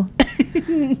 I will.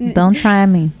 Don't try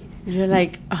me. You're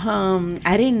like,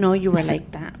 I didn't know you were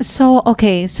like that. So,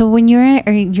 okay. So when you're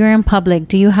in public,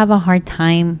 do you have a hard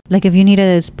time? Like if you need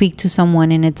to speak to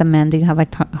someone and it's a man, do you have a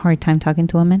hard time talking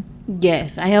to a man?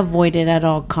 Yes, I avoid it at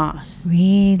all costs.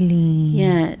 Really?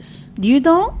 Yes. You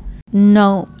don't?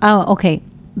 No. Oh, okay.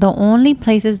 The only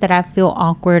places that I feel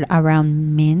awkward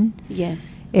around men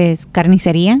Yes. is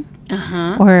carniceria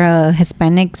Uh-huh. or a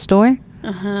Hispanic store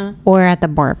Uh-huh. or at the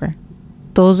barber.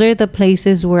 Those are the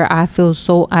places where I feel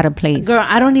so out of place. Girl,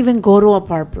 I don't even go to a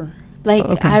barber. Like,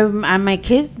 Okay. my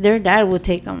kids, their dad will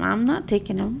take them. I'm not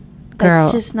taking them. Girl.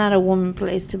 That's just not a woman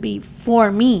place to be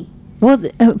for me. Well,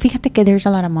 fíjate que there's a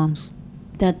lot of moms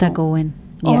That that go in.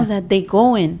 Oh, Yeah. that they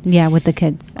go in. Yeah, with the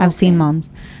kids. I've seen Okay. moms.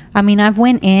 I mean, I've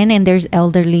went in and there's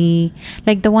elderly.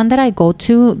 Like the one that I go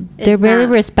to, they're It's very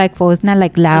not respectful. It's not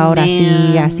like loud,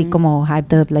 man. así como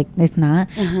hyped up. Like it's not.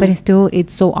 Uh-huh. But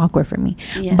it's so awkward for me.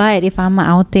 Yeah. But if I'm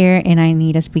out there and I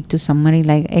need to speak to somebody,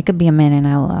 like it could be a man and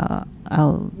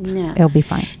Yeah. it'll be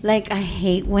fine. Like, I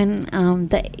hate when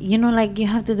you know, like, you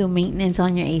have to do maintenance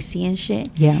on your AC and shit,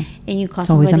 Yeah. and you call It's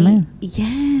always a somebody. man.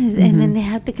 Yes, and then they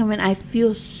have to come in. I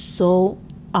feel so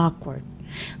awkward.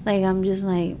 Like, I'm just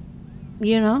like,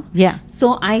 you know. Yeah.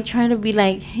 So I try to be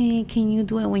like, hey, can you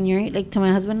do it when you're like, to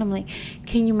my husband? I'm like,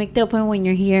 can you make the appointment when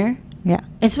you're here? Yeah.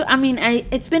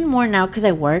 It's been more now because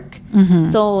I work. Mhm.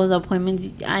 So the appointments,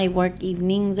 I work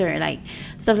evenings or like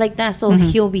stuff like that. So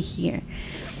he'll be here.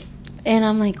 And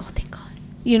I'm like, oh, thank God.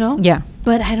 You know? Yeah.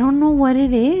 But I don't know what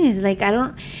it is. Like,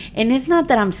 and it's not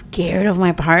that I'm scared of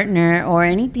my partner or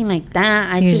anything like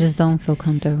that. You just don't feel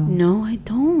comfortable. No, I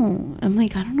don't. I'm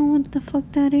like, I don't know what the fuck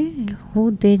that is.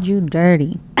 Who did you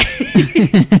dirty?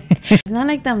 It's not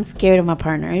like that I'm scared of my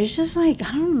partner. It's just like,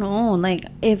 I don't know. Like,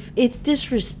 if it's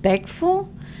disrespectful,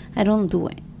 I don't do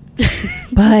it.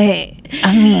 But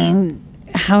I mean,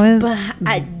 how is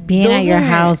But being at those your are-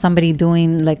 house somebody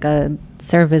doing like a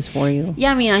service for you?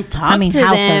 Yeah, I mean, I talk to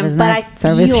house them, service, but not I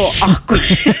service. feel awkward.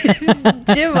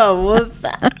 Chiva, what's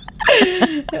that?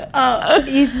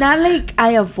 It's not like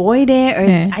I avoid it or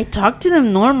Yeah. I talk to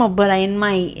them normal, but in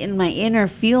my inner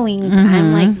feelings,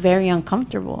 I'm like very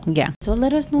uncomfortable. Yeah. So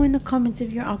let us know in the comments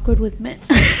if you're awkward with men.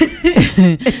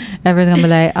 Everyone's gonna be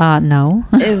like, no.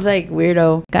 It's like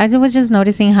weirdo. I was just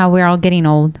noticing how we're all getting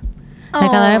old. Like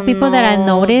a lot of people that I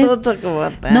noticed. Don't talk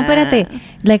about that. No, espérate.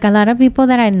 Like a lot of people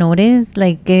that I noticed,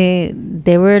 like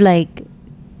they were like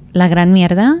la gran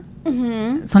mierda.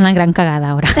 Mhm. Son la gran cagada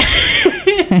ahora.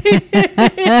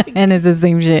 And it's the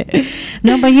same shit.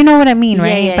 No, but you know what I mean, Yeah,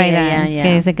 right? yeah, By yeah, that. yeah,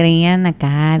 Que yeah. se creían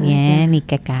acá bien y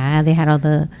que acá they had all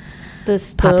the The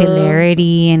stuff.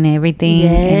 popularity and everything.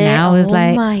 And now it's oh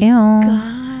like, my ew,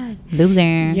 God.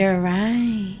 loser. You're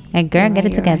right. Like, girl, You're get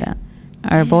right, it you're together.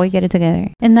 Or boy, get it together.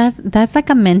 And that's like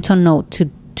a mental note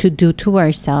to do to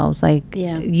ourselves. Like,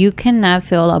 Yeah. you cannot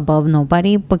feel above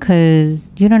nobody because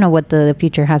you don't know what the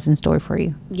future has in store for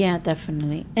you. Yeah,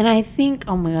 definitely. And I think,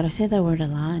 oh my God, I say that word a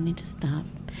lot. I need to stop.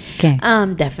 Okay.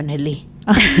 Definitely.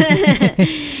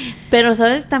 Pero,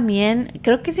 ¿sabes? También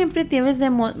creo que siempre debes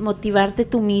de motivarte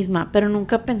tú misma, pero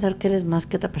nunca pensar que eres más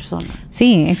que otra persona.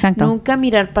 Sí, exacto. Nunca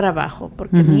mirar para abajo,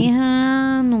 porque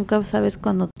mija, nunca sabes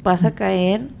cuándo vas a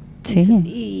caer. Sí.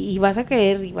 Y vas a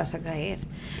caer y vas a caer.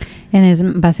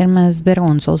 Va a ser más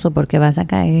vergonzoso porque vas a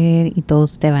caer y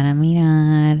todos te van a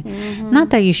mirar. Not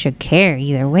that you should care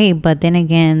either way, but then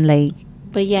again, like...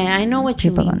 But yeah, I know what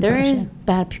you mean. There is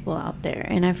bad people out there.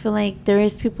 And I feel like there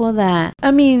is people that...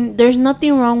 I mean, there's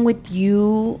nothing wrong with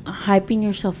you hyping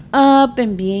yourself up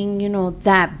and being, you know,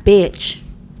 that bitch.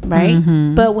 Right?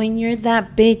 But when you're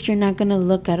that bitch, you're not going to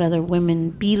look at other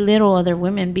women, belittle other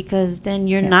women, because then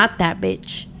you're not that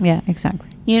bitch. Yeah, exactly.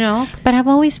 You know? But I've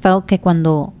always felt que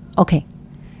cuando... Okay.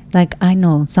 Like, I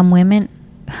know some women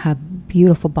have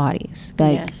beautiful bodies.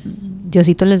 Like,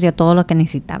 Diosito les dio todo lo que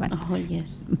necesitaban. Oh,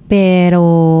 yes.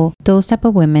 Pero those type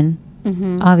of women,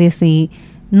 obviously,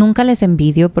 nunca les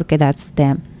envidio porque that's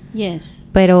them. Yes.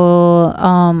 Pero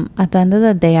at the end of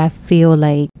the day, I feel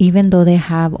like even though they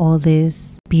have all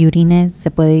this beautiness, se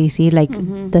puede decir, like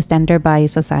the standard by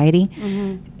society,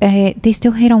 they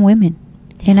still hate on women.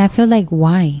 Yeah. And I feel like,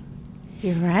 why?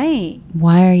 You're right.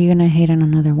 Why are you going to hate on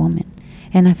another woman?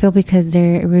 And I feel because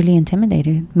they're really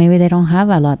intimidated. Maybe they don't have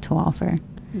a lot to offer.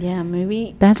 Yeah,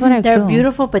 maybe. That's what I feel. They're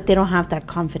beautiful, but they don't have that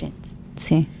confidence.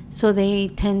 Sí. So they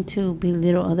tend to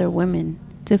belittle other women.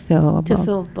 To feel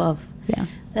above. Yeah.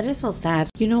 That is so sad.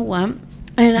 You know what?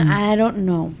 And I don't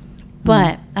know.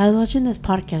 But I was watching this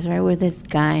podcast, right, where this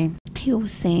guy, he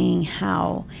was saying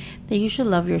how that you should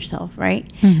love yourself,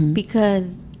 right?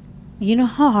 Because you know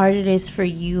how hard it is for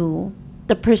you.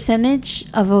 The percentage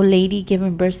of a lady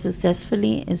giving birth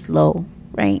successfully is low,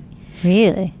 right?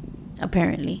 Really?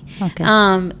 Apparently. Okay.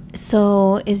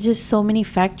 So it's just so many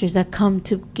factors that come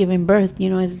to giving birth. You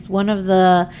know, it's one of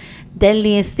the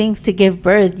deadliest things to give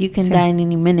birth. You can die in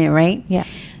any minute, right? Yeah.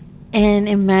 And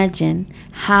imagine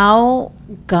how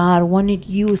God wanted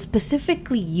you,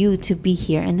 specifically you, to be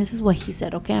here. And this is what he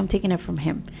said, okay? I'm taking it from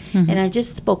him. And I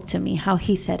just spoke to me how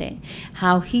he said it.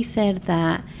 How he said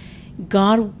that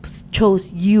God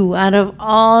chose you out of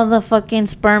all the fucking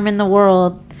sperm in the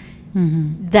world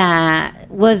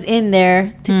that was in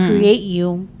there to create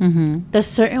you. The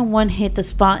certain one hit the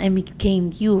spot and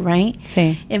became you, right?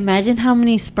 Sí. Imagine how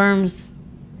many sperms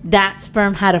that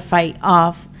sperm had to fight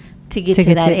off to get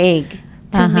to that egg.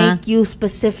 To make you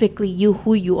specifically you,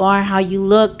 who you are, how you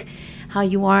look, how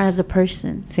you are as a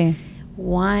person. Sí.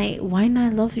 Why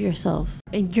not love yourself?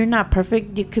 And you're not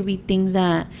perfect. There could be things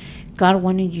that God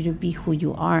wanted you to be who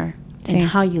you are and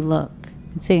how you look.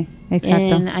 Sí,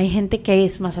 exacto. And hay gente que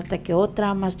es más alta que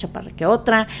otra, más chaparra que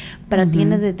otra, but at the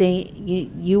end of the day,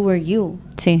 you were you.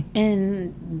 Sí.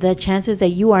 And the chances that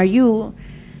you are you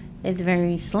is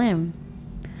very slim.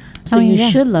 So you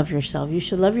should love yourself. You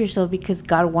should love yourself because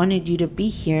God wanted you to be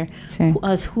here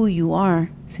as who you are.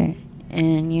 Sí.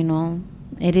 And, you know,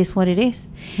 it is what it is.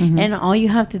 And all you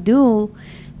have to do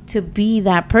to be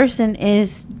that person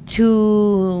is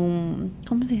to,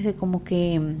 ¿cómo se dice? Como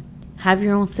que have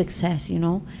your own success, you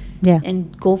know? Yeah.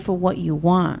 And go for what you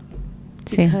want.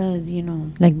 Because, you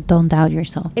know. Like, don't doubt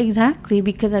yourself. Exactly.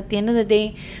 Because at the end of the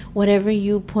day, whatever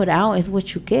you put out is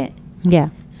what you get. Yeah.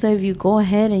 So if you go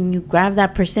ahead and you grab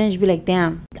that percentage, be like,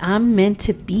 damn, I'm meant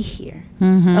to be here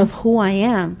of who I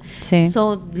am. Sí.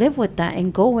 So live with that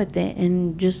and go with it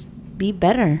and just be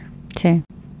better. Sí.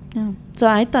 Yeah. So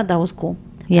I thought that was cool.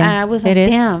 Yeah. I was like,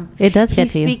 damn. It does get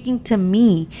to you. He's speaking to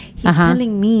me. He's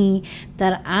telling me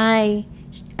that I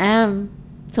am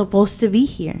supposed to be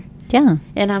here. Yeah.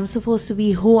 And I'm supposed to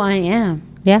be who I am.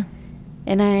 Yeah.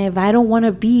 And if I don't want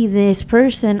to be this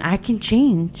person, I can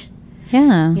change.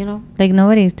 Yeah. You know? Like,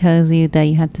 nobody tells you that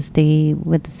you have to stay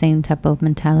with the same type of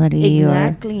mentality.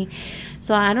 Exactly.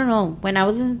 So, I don't know. When I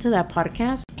was listening to that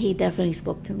podcast, he definitely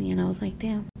spoke to me. And I was like,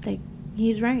 damn, like,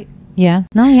 he's right. Yeah.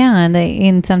 No, yeah.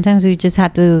 And sometimes we just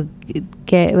have to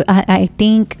get... I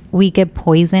think we get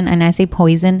poisoned. And I say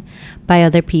poison by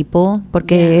other people.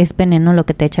 Porque es veneno lo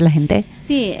que te echa la gente.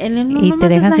 Sí. No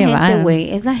nomás es la gente,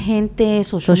 güey. Es la gente,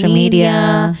 social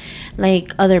media.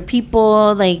 Like, other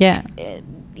people. Like... Yeah.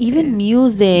 Even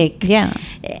music,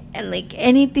 like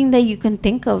anything that you can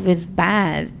think of is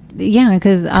bad. Yeah,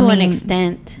 because to an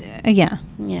extent. Yeah.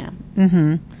 Yeah.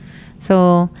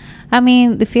 So, I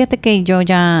mean, fíjate que yo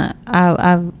ya,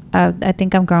 I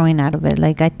think I'm growing out of it.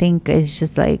 Like, I think it's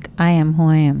just like I am who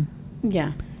I am.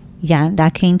 Yeah. Yeah, I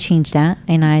can't change that,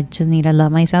 and I just need to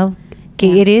love myself.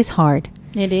 It is hard.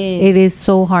 It is. It is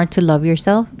so hard to love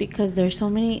yourself. Because there's so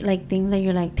many like things that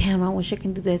you're like, damn, I wish I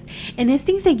can do this. And it's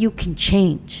things that you can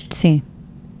change. Sí.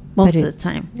 most of the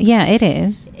time. Yeah, it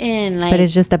is. And like, but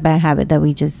it's just a bad habit that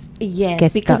we just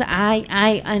yes, because stuck.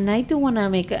 I do want to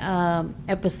make a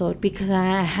episode, because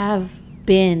I have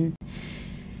been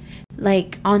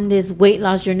like on this weight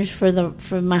loss journey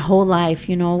for my whole life,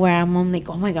 you know, where I'm like,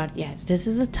 oh my god, yes, this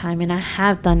is a time, and I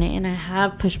have done it, and I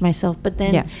have pushed myself. But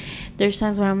then there's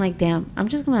times where I'm like, damn, I'm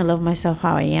just gonna love myself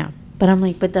how I am. But I'm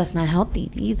like, but that's not healthy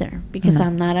either, because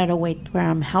I'm not at a weight where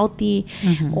I'm healthy,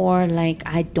 or like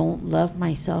I don't love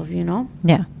myself, you know.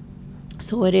 Yeah.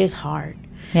 So it is hard.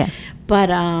 Yeah.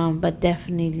 But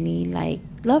definitely, like,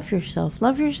 love yourself,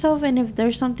 and if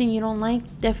there's something you don't like,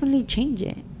 definitely change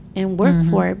it and work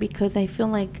for it, because I feel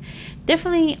like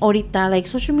definitely ahorita, like,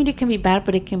 social media can be bad,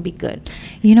 but it can be good.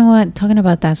 You know what? Talking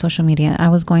about that social media, I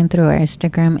was going through our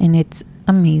Instagram, and it's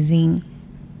amazing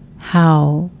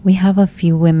how we have a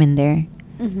few women there.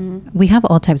 We have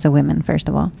all types of women, first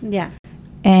of all. Yeah.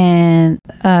 And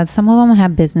some of them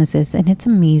have businesses, and it's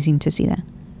amazing to see that.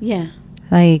 Yeah.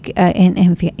 Like,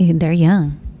 and they're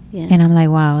young. Yeah. And I'm like,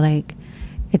 wow, like,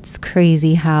 it's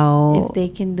crazy how if they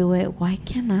can do it, why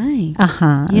can't I?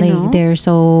 Like, know? They're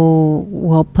so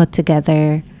well put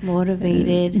together,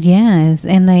 motivated. Yes.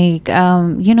 And like,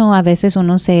 you know, a veces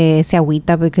uno se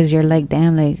agüita because you're like,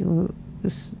 damn,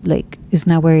 it's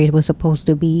not where it was supposed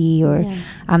to be, or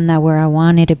I'm not where I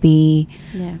wanted to be.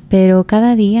 Yeah. Pero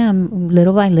cada día,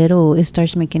 little by little, it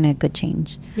starts making a good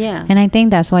change. Yeah. And I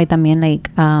think that's why también,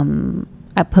 like,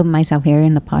 I put myself here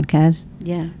in the podcast.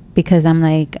 Yeah. Because I'm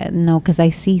like, no, because I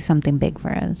see something big for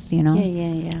us, you know.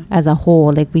 Yeah. As a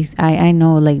whole, like, I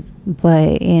know, like,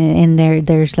 but in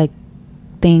there's like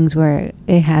things where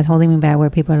it has holding me back, where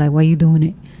people are like, why are you doing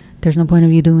it? There's no point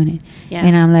of you doing it. Yeah.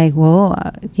 And I'm like, well,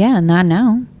 not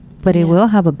now, but it will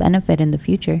have a benefit in the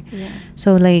future. Yeah.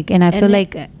 So like, and I feel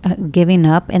like giving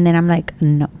up, and then I'm like,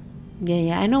 no.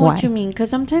 Yeah. I know what you mean, because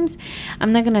sometimes,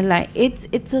 I'm not gonna lie,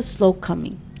 it's a slow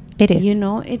coming. It is. You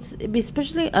know, it's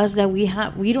especially us that we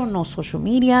don't know social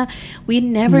media. We've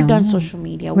never done social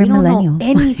media. We're we don't millennials. know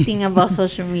anything about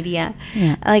social media.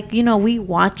 Yeah. Like, you know, we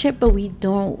watch it, but we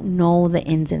don't know the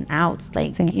ins and outs.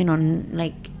 Like, you know,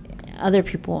 like other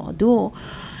people do.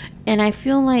 And I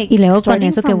feel like, y luego con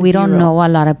eso que we don't know a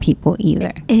lot of people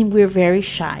either. And we're very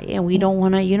shy, and we don't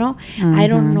want to, you know, I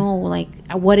don't know, like,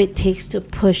 what it takes to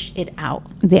push it out.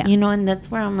 Yeah. You know, and that's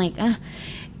where I'm like,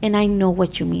 and I know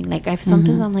what you mean. Like,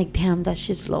 sometimes I'm like, damn, that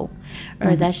shit's low,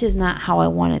 or that's just not how I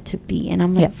want it to be. And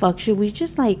I'm like, fuck, should we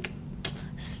just like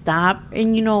stop?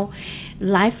 And you know,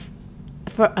 life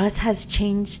for us has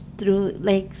changed through,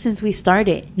 like, since we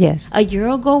started. Yes. A year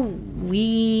ago,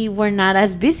 we were not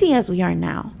as busy as we are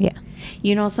now. Yeah.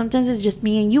 You know, sometimes it's just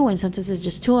me and you, and sometimes it's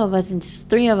just two of us, and just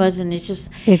three of us, and it's just,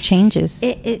 it changes.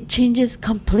 It changes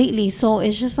completely. So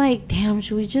it's just like, damn,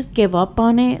 should we just give up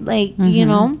on it? Like, you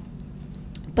know.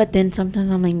 But then sometimes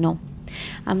I'm like, no.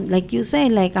 I'm like you say,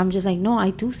 like, I'm just like, no,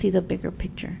 I do see the bigger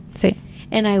picture. Sí.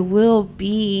 And I will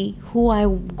be who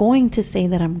I'm going to say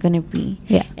that I'm going to be.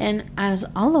 Yeah. And as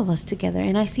all of us together.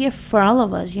 And I see it for all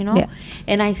of us, you know. Yeah.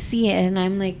 And I see it, and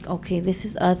I'm like, okay, this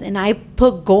is us. And I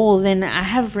put goals, and I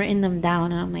have written them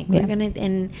down. And I'm like, we're going to,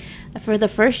 and for the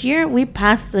first year, we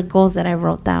passed the goals that I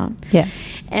wrote down. Yeah.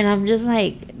 And I'm just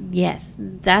like, yes,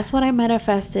 that's what I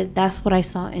manifested. That's what I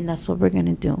saw. And that's what we're going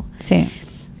to do. Sí.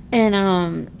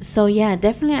 And so yeah,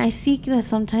 definitely I see that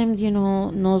sometimes, you know,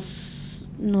 nos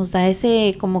da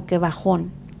ese como que bajón.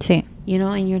 Sí. You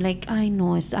know, and you're like, ay,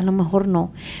 no, a lo mejor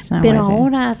no. Pero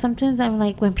ahora, sometimes I'm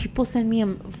like, when people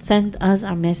send us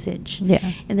a message,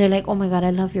 and they're like, oh my God, I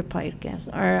love your podcast,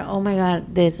 or oh my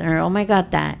God, this, or oh my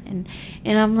God, that, and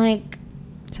I'm like,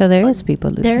 so there is people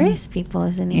listening. There is people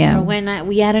listening. Yeah. Or when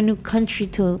we add a new country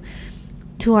to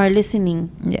our listening.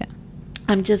 Yeah.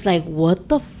 I'm just like, what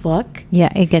the fuck? Yeah,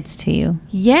 it gets to you.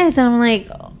 Yes, and I'm like,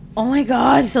 oh my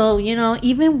God. So, you know,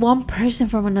 even one person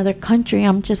from another country,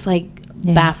 I'm just like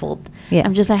baffled. Yeah.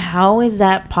 I'm just like, how is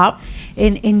that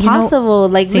possible?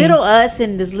 Like, little us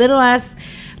in this little ass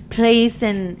place,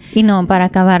 and... You know, para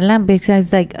acabarla,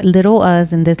 because like little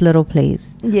us in this little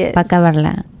place. Yes. Para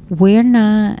acabarla,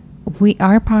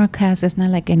 our podcast is not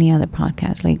like any other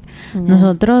podcast. Like,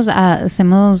 nosotros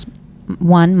hacemos,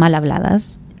 one, mal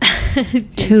habladas.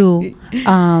 Two,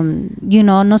 you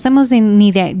know, no somos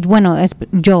ni de, bueno, es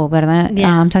yo, ¿verdad?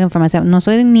 I'm talking for myself. No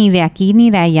soy ni de aquí ni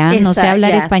de allá. No sé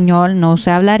hablar español, no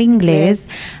sé hablar inglés.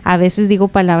 A veces digo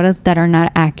palabras that are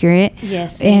not accurate.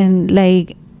 Yes. And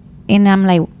I'm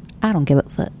like, I don't give a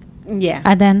fuck. Yeah.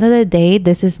 At the end of the day,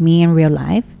 this is me in real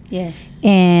life. Yes.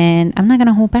 And I'm not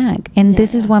gonna hold back. And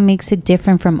this is what makes it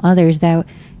different from others, that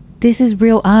this is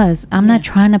real us. I'm not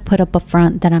trying to put up a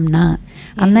front that I'm not.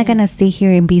 I'm not gonna sit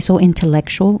here and be so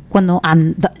intellectual cuando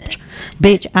I'm the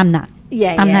bitch. I'm not.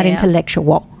 I'm not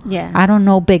intellectual. Yeah. I don't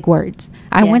know big words.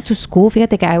 I went to school.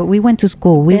 Fíjate que we went to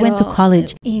school. We went to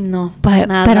college. Y no.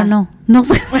 Pero no. No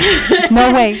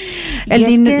way. El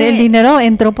dinero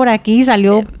entró por aquí y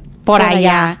salió por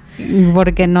allá.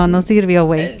 Porque no sirvió,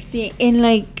 güey. Sí, and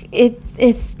like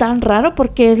es tan raro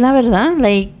porque es la verdad.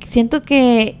 Like siento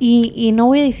que y no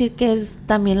voy a decir que es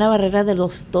también la barrera de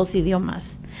los dos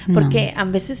idiomas, porque a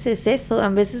veces es eso, a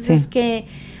veces es que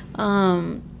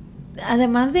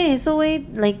además de eso, güey,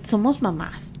 like somos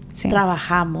mamás. Sí.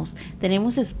 Trabajamos,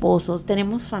 tenemos esposos,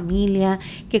 tenemos familia,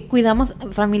 que cuidamos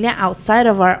familia outside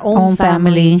of our own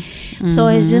family. Mm-hmm. So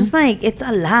it's just like, it's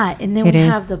a lot. And then we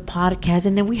have the podcast,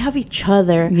 and then we have each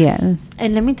other. Yes.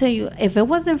 And let me tell you, if it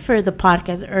wasn't for the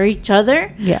podcast or each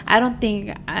other, I don't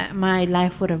think my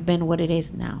life would have been what it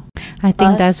is now. I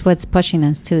think that's what's pushing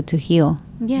us to heal.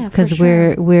 Yeah, because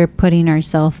we're putting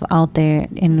ourselves out there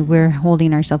and we're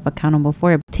holding ourselves accountable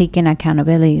for it, taking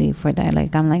accountability for that.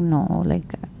 Like I'm like, no,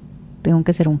 like tengo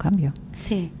que hacer un cambio.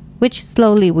 Sí. Which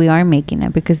slowly we are making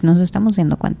it because nos estamos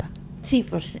dando cuenta. Sí,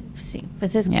 sí.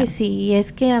 Pues es que sí, y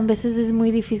es que a veces es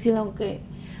muy difícil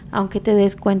aunque te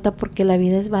des cuenta porque la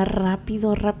vida va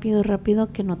rápido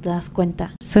que no te das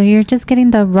cuenta. So you're just getting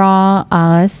the raw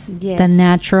us, the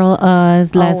natural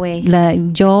us. Always.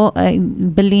 Yo,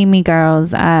 believe me,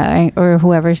 girls, or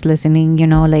whoever's listening, you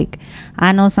know, like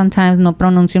I know sometimes no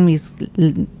pronuncio mis,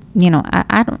 you know,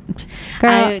 I don't.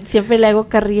 Girl, I siempre le hago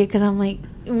carrilla because I'm like,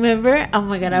 remember? Oh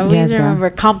my God, I always remember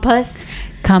compass.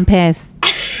 I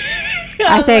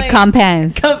said like,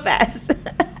 compass.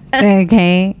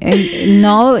 Okay.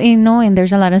 And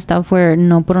there's a lot of stuff where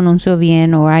no pronuncio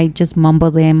bien or I just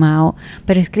mumble them out.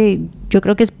 Pero es que yo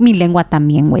creo que es mi lengua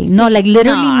también, güey. No, like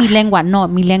literally mi lengua. No,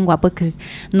 mi lengua, because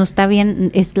no está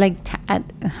bien. It's like,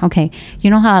 okay. You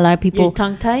know how a lot of people... Your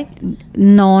tongue tied?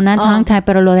 No, not tongue tied,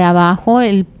 pero lo de abajo,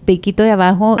 el piquito de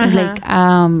abajo, like,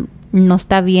 no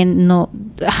está bien, no,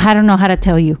 I don't know how to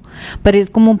tell you, but it's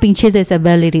como un pinche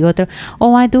disability. Otro,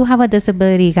 I do have a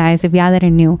disability, guys, if y'all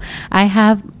didn't know. I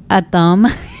have a thumb.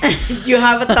 You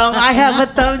have a thumb? I have a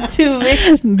thumb too,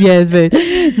 bitch. Yes, but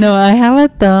no, I have a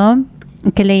thumb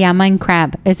que le llaman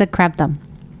crab. It's a crab thumb.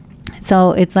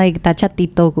 So it's like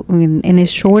tachatito and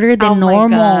it's shorter than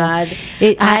normal. My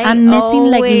God. I'm missing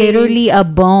like literally a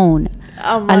bone.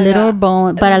 A little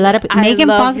bone, but a lot of Megan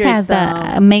Fox has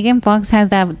that. Megan Fox has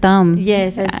that thumb.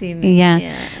 Yes, I've seen it. Yeah.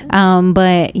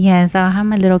 But yes, I have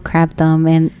my little crab thumb,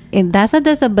 and that's a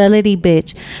disability,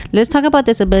 bitch. Let's talk about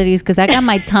disabilities because I got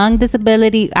my tongue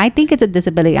disability. I think it's a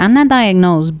disability. I'm not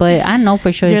diagnosed, but I know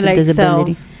for sure it's a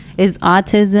disability. It's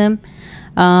autism.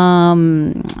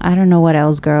 I don't know what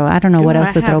else, girl. I don't know what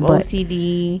else to throw, but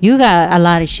OCD. You got a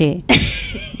lot of shit.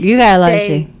 You got a lot of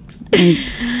shit.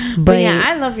 But yeah,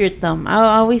 I love your thumb.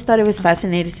 I always thought it was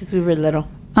fascinating since we were little.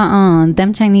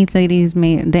 Them Chinese ladies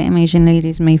them Asian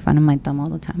ladies made fun of my thumb all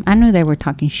the time. I knew they were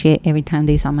talking shit every time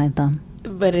they saw my thumb.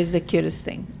 But it's the cutest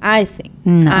thing, I think.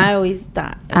 No, I always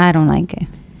thought. I don't like it,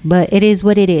 but it is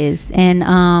what it is. And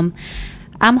I'm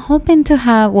hoping to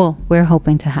have. Well, we're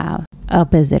hoping to have a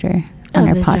visitor on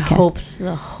our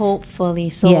podcast. Hopefully,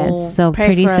 so yes. So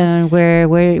pretty soon,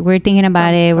 we're thinking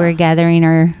about it. We're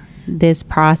gathering this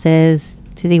process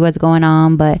to see what's going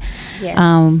on, but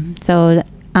so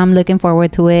I'm looking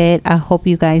forward to it. I hope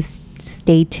you guys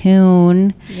stay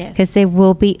tuned because it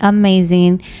will be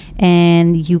amazing,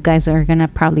 and you guys are gonna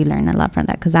probably learn a lot from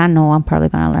that because I know I'm probably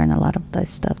gonna learn a lot of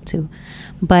this stuff too.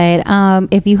 But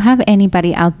if you have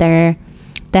anybody out there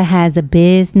that has a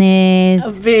business,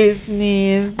 un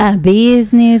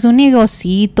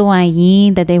negocito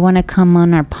allí that they want to come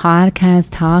on our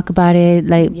podcast, talk about it,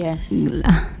 like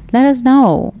let us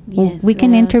know. We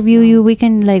can interview you. We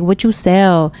can, like, what you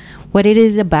sell, what it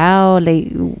is about.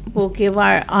 Like, we'll give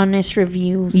our honest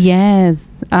reviews. Yes,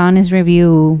 honest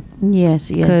review. Yes.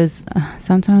 Because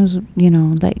sometimes, you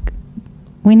know, like,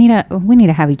 we need to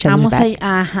have each other's back.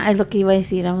 Es lo que iba a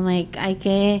decir. I'm like, hay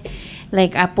que,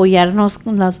 like, apoyarnos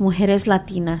con las mujeres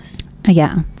latinas.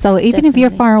 Yeah. So even if you're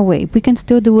far away, we can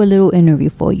still do a little interview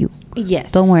for you.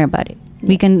 Yes. Don't worry about it.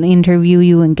 We can interview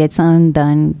you and get something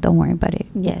done. Don't worry about it.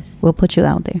 Yes. We'll put you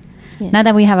out there. Yes. Not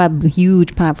that we have a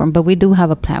huge platform, but we do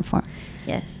have a platform.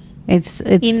 Yes. It's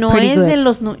y no pretty es good. De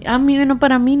los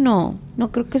para mí no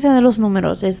creo que sea de los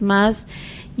números. Es más,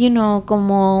 you know,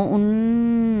 como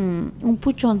un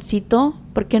puchoncito,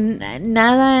 porque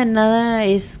nada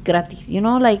es gratis. You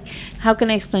know, like, how can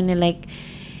I explain it? Like,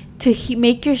 to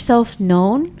make yourself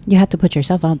known, you have to put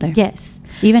yourself out there. Yes.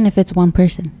 Even if it's one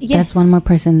person. Yes. That's one more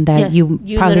person that you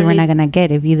probably were not going to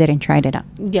get if you didn't try it out.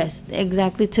 Yes,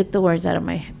 exactly. Took the words out of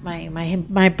my brain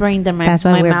that my That's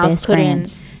why my we're mouth best couldn't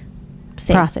friends.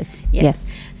 same. process.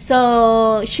 Yes.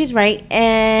 So she's right.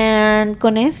 And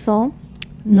con eso,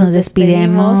 Nos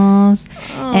despedimos.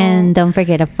 Oh. And don't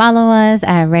forget to follow us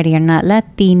at Ready or Not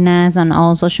Latinas on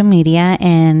all social media.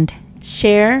 And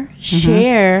share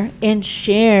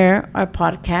our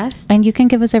podcast. And you can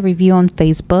give us a review on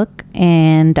Facebook.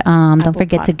 And don't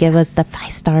forget to give us the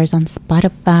 5 stars on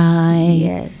Spotify.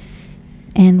 Yes.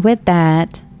 And with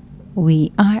that,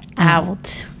 we are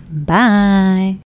out. Bye.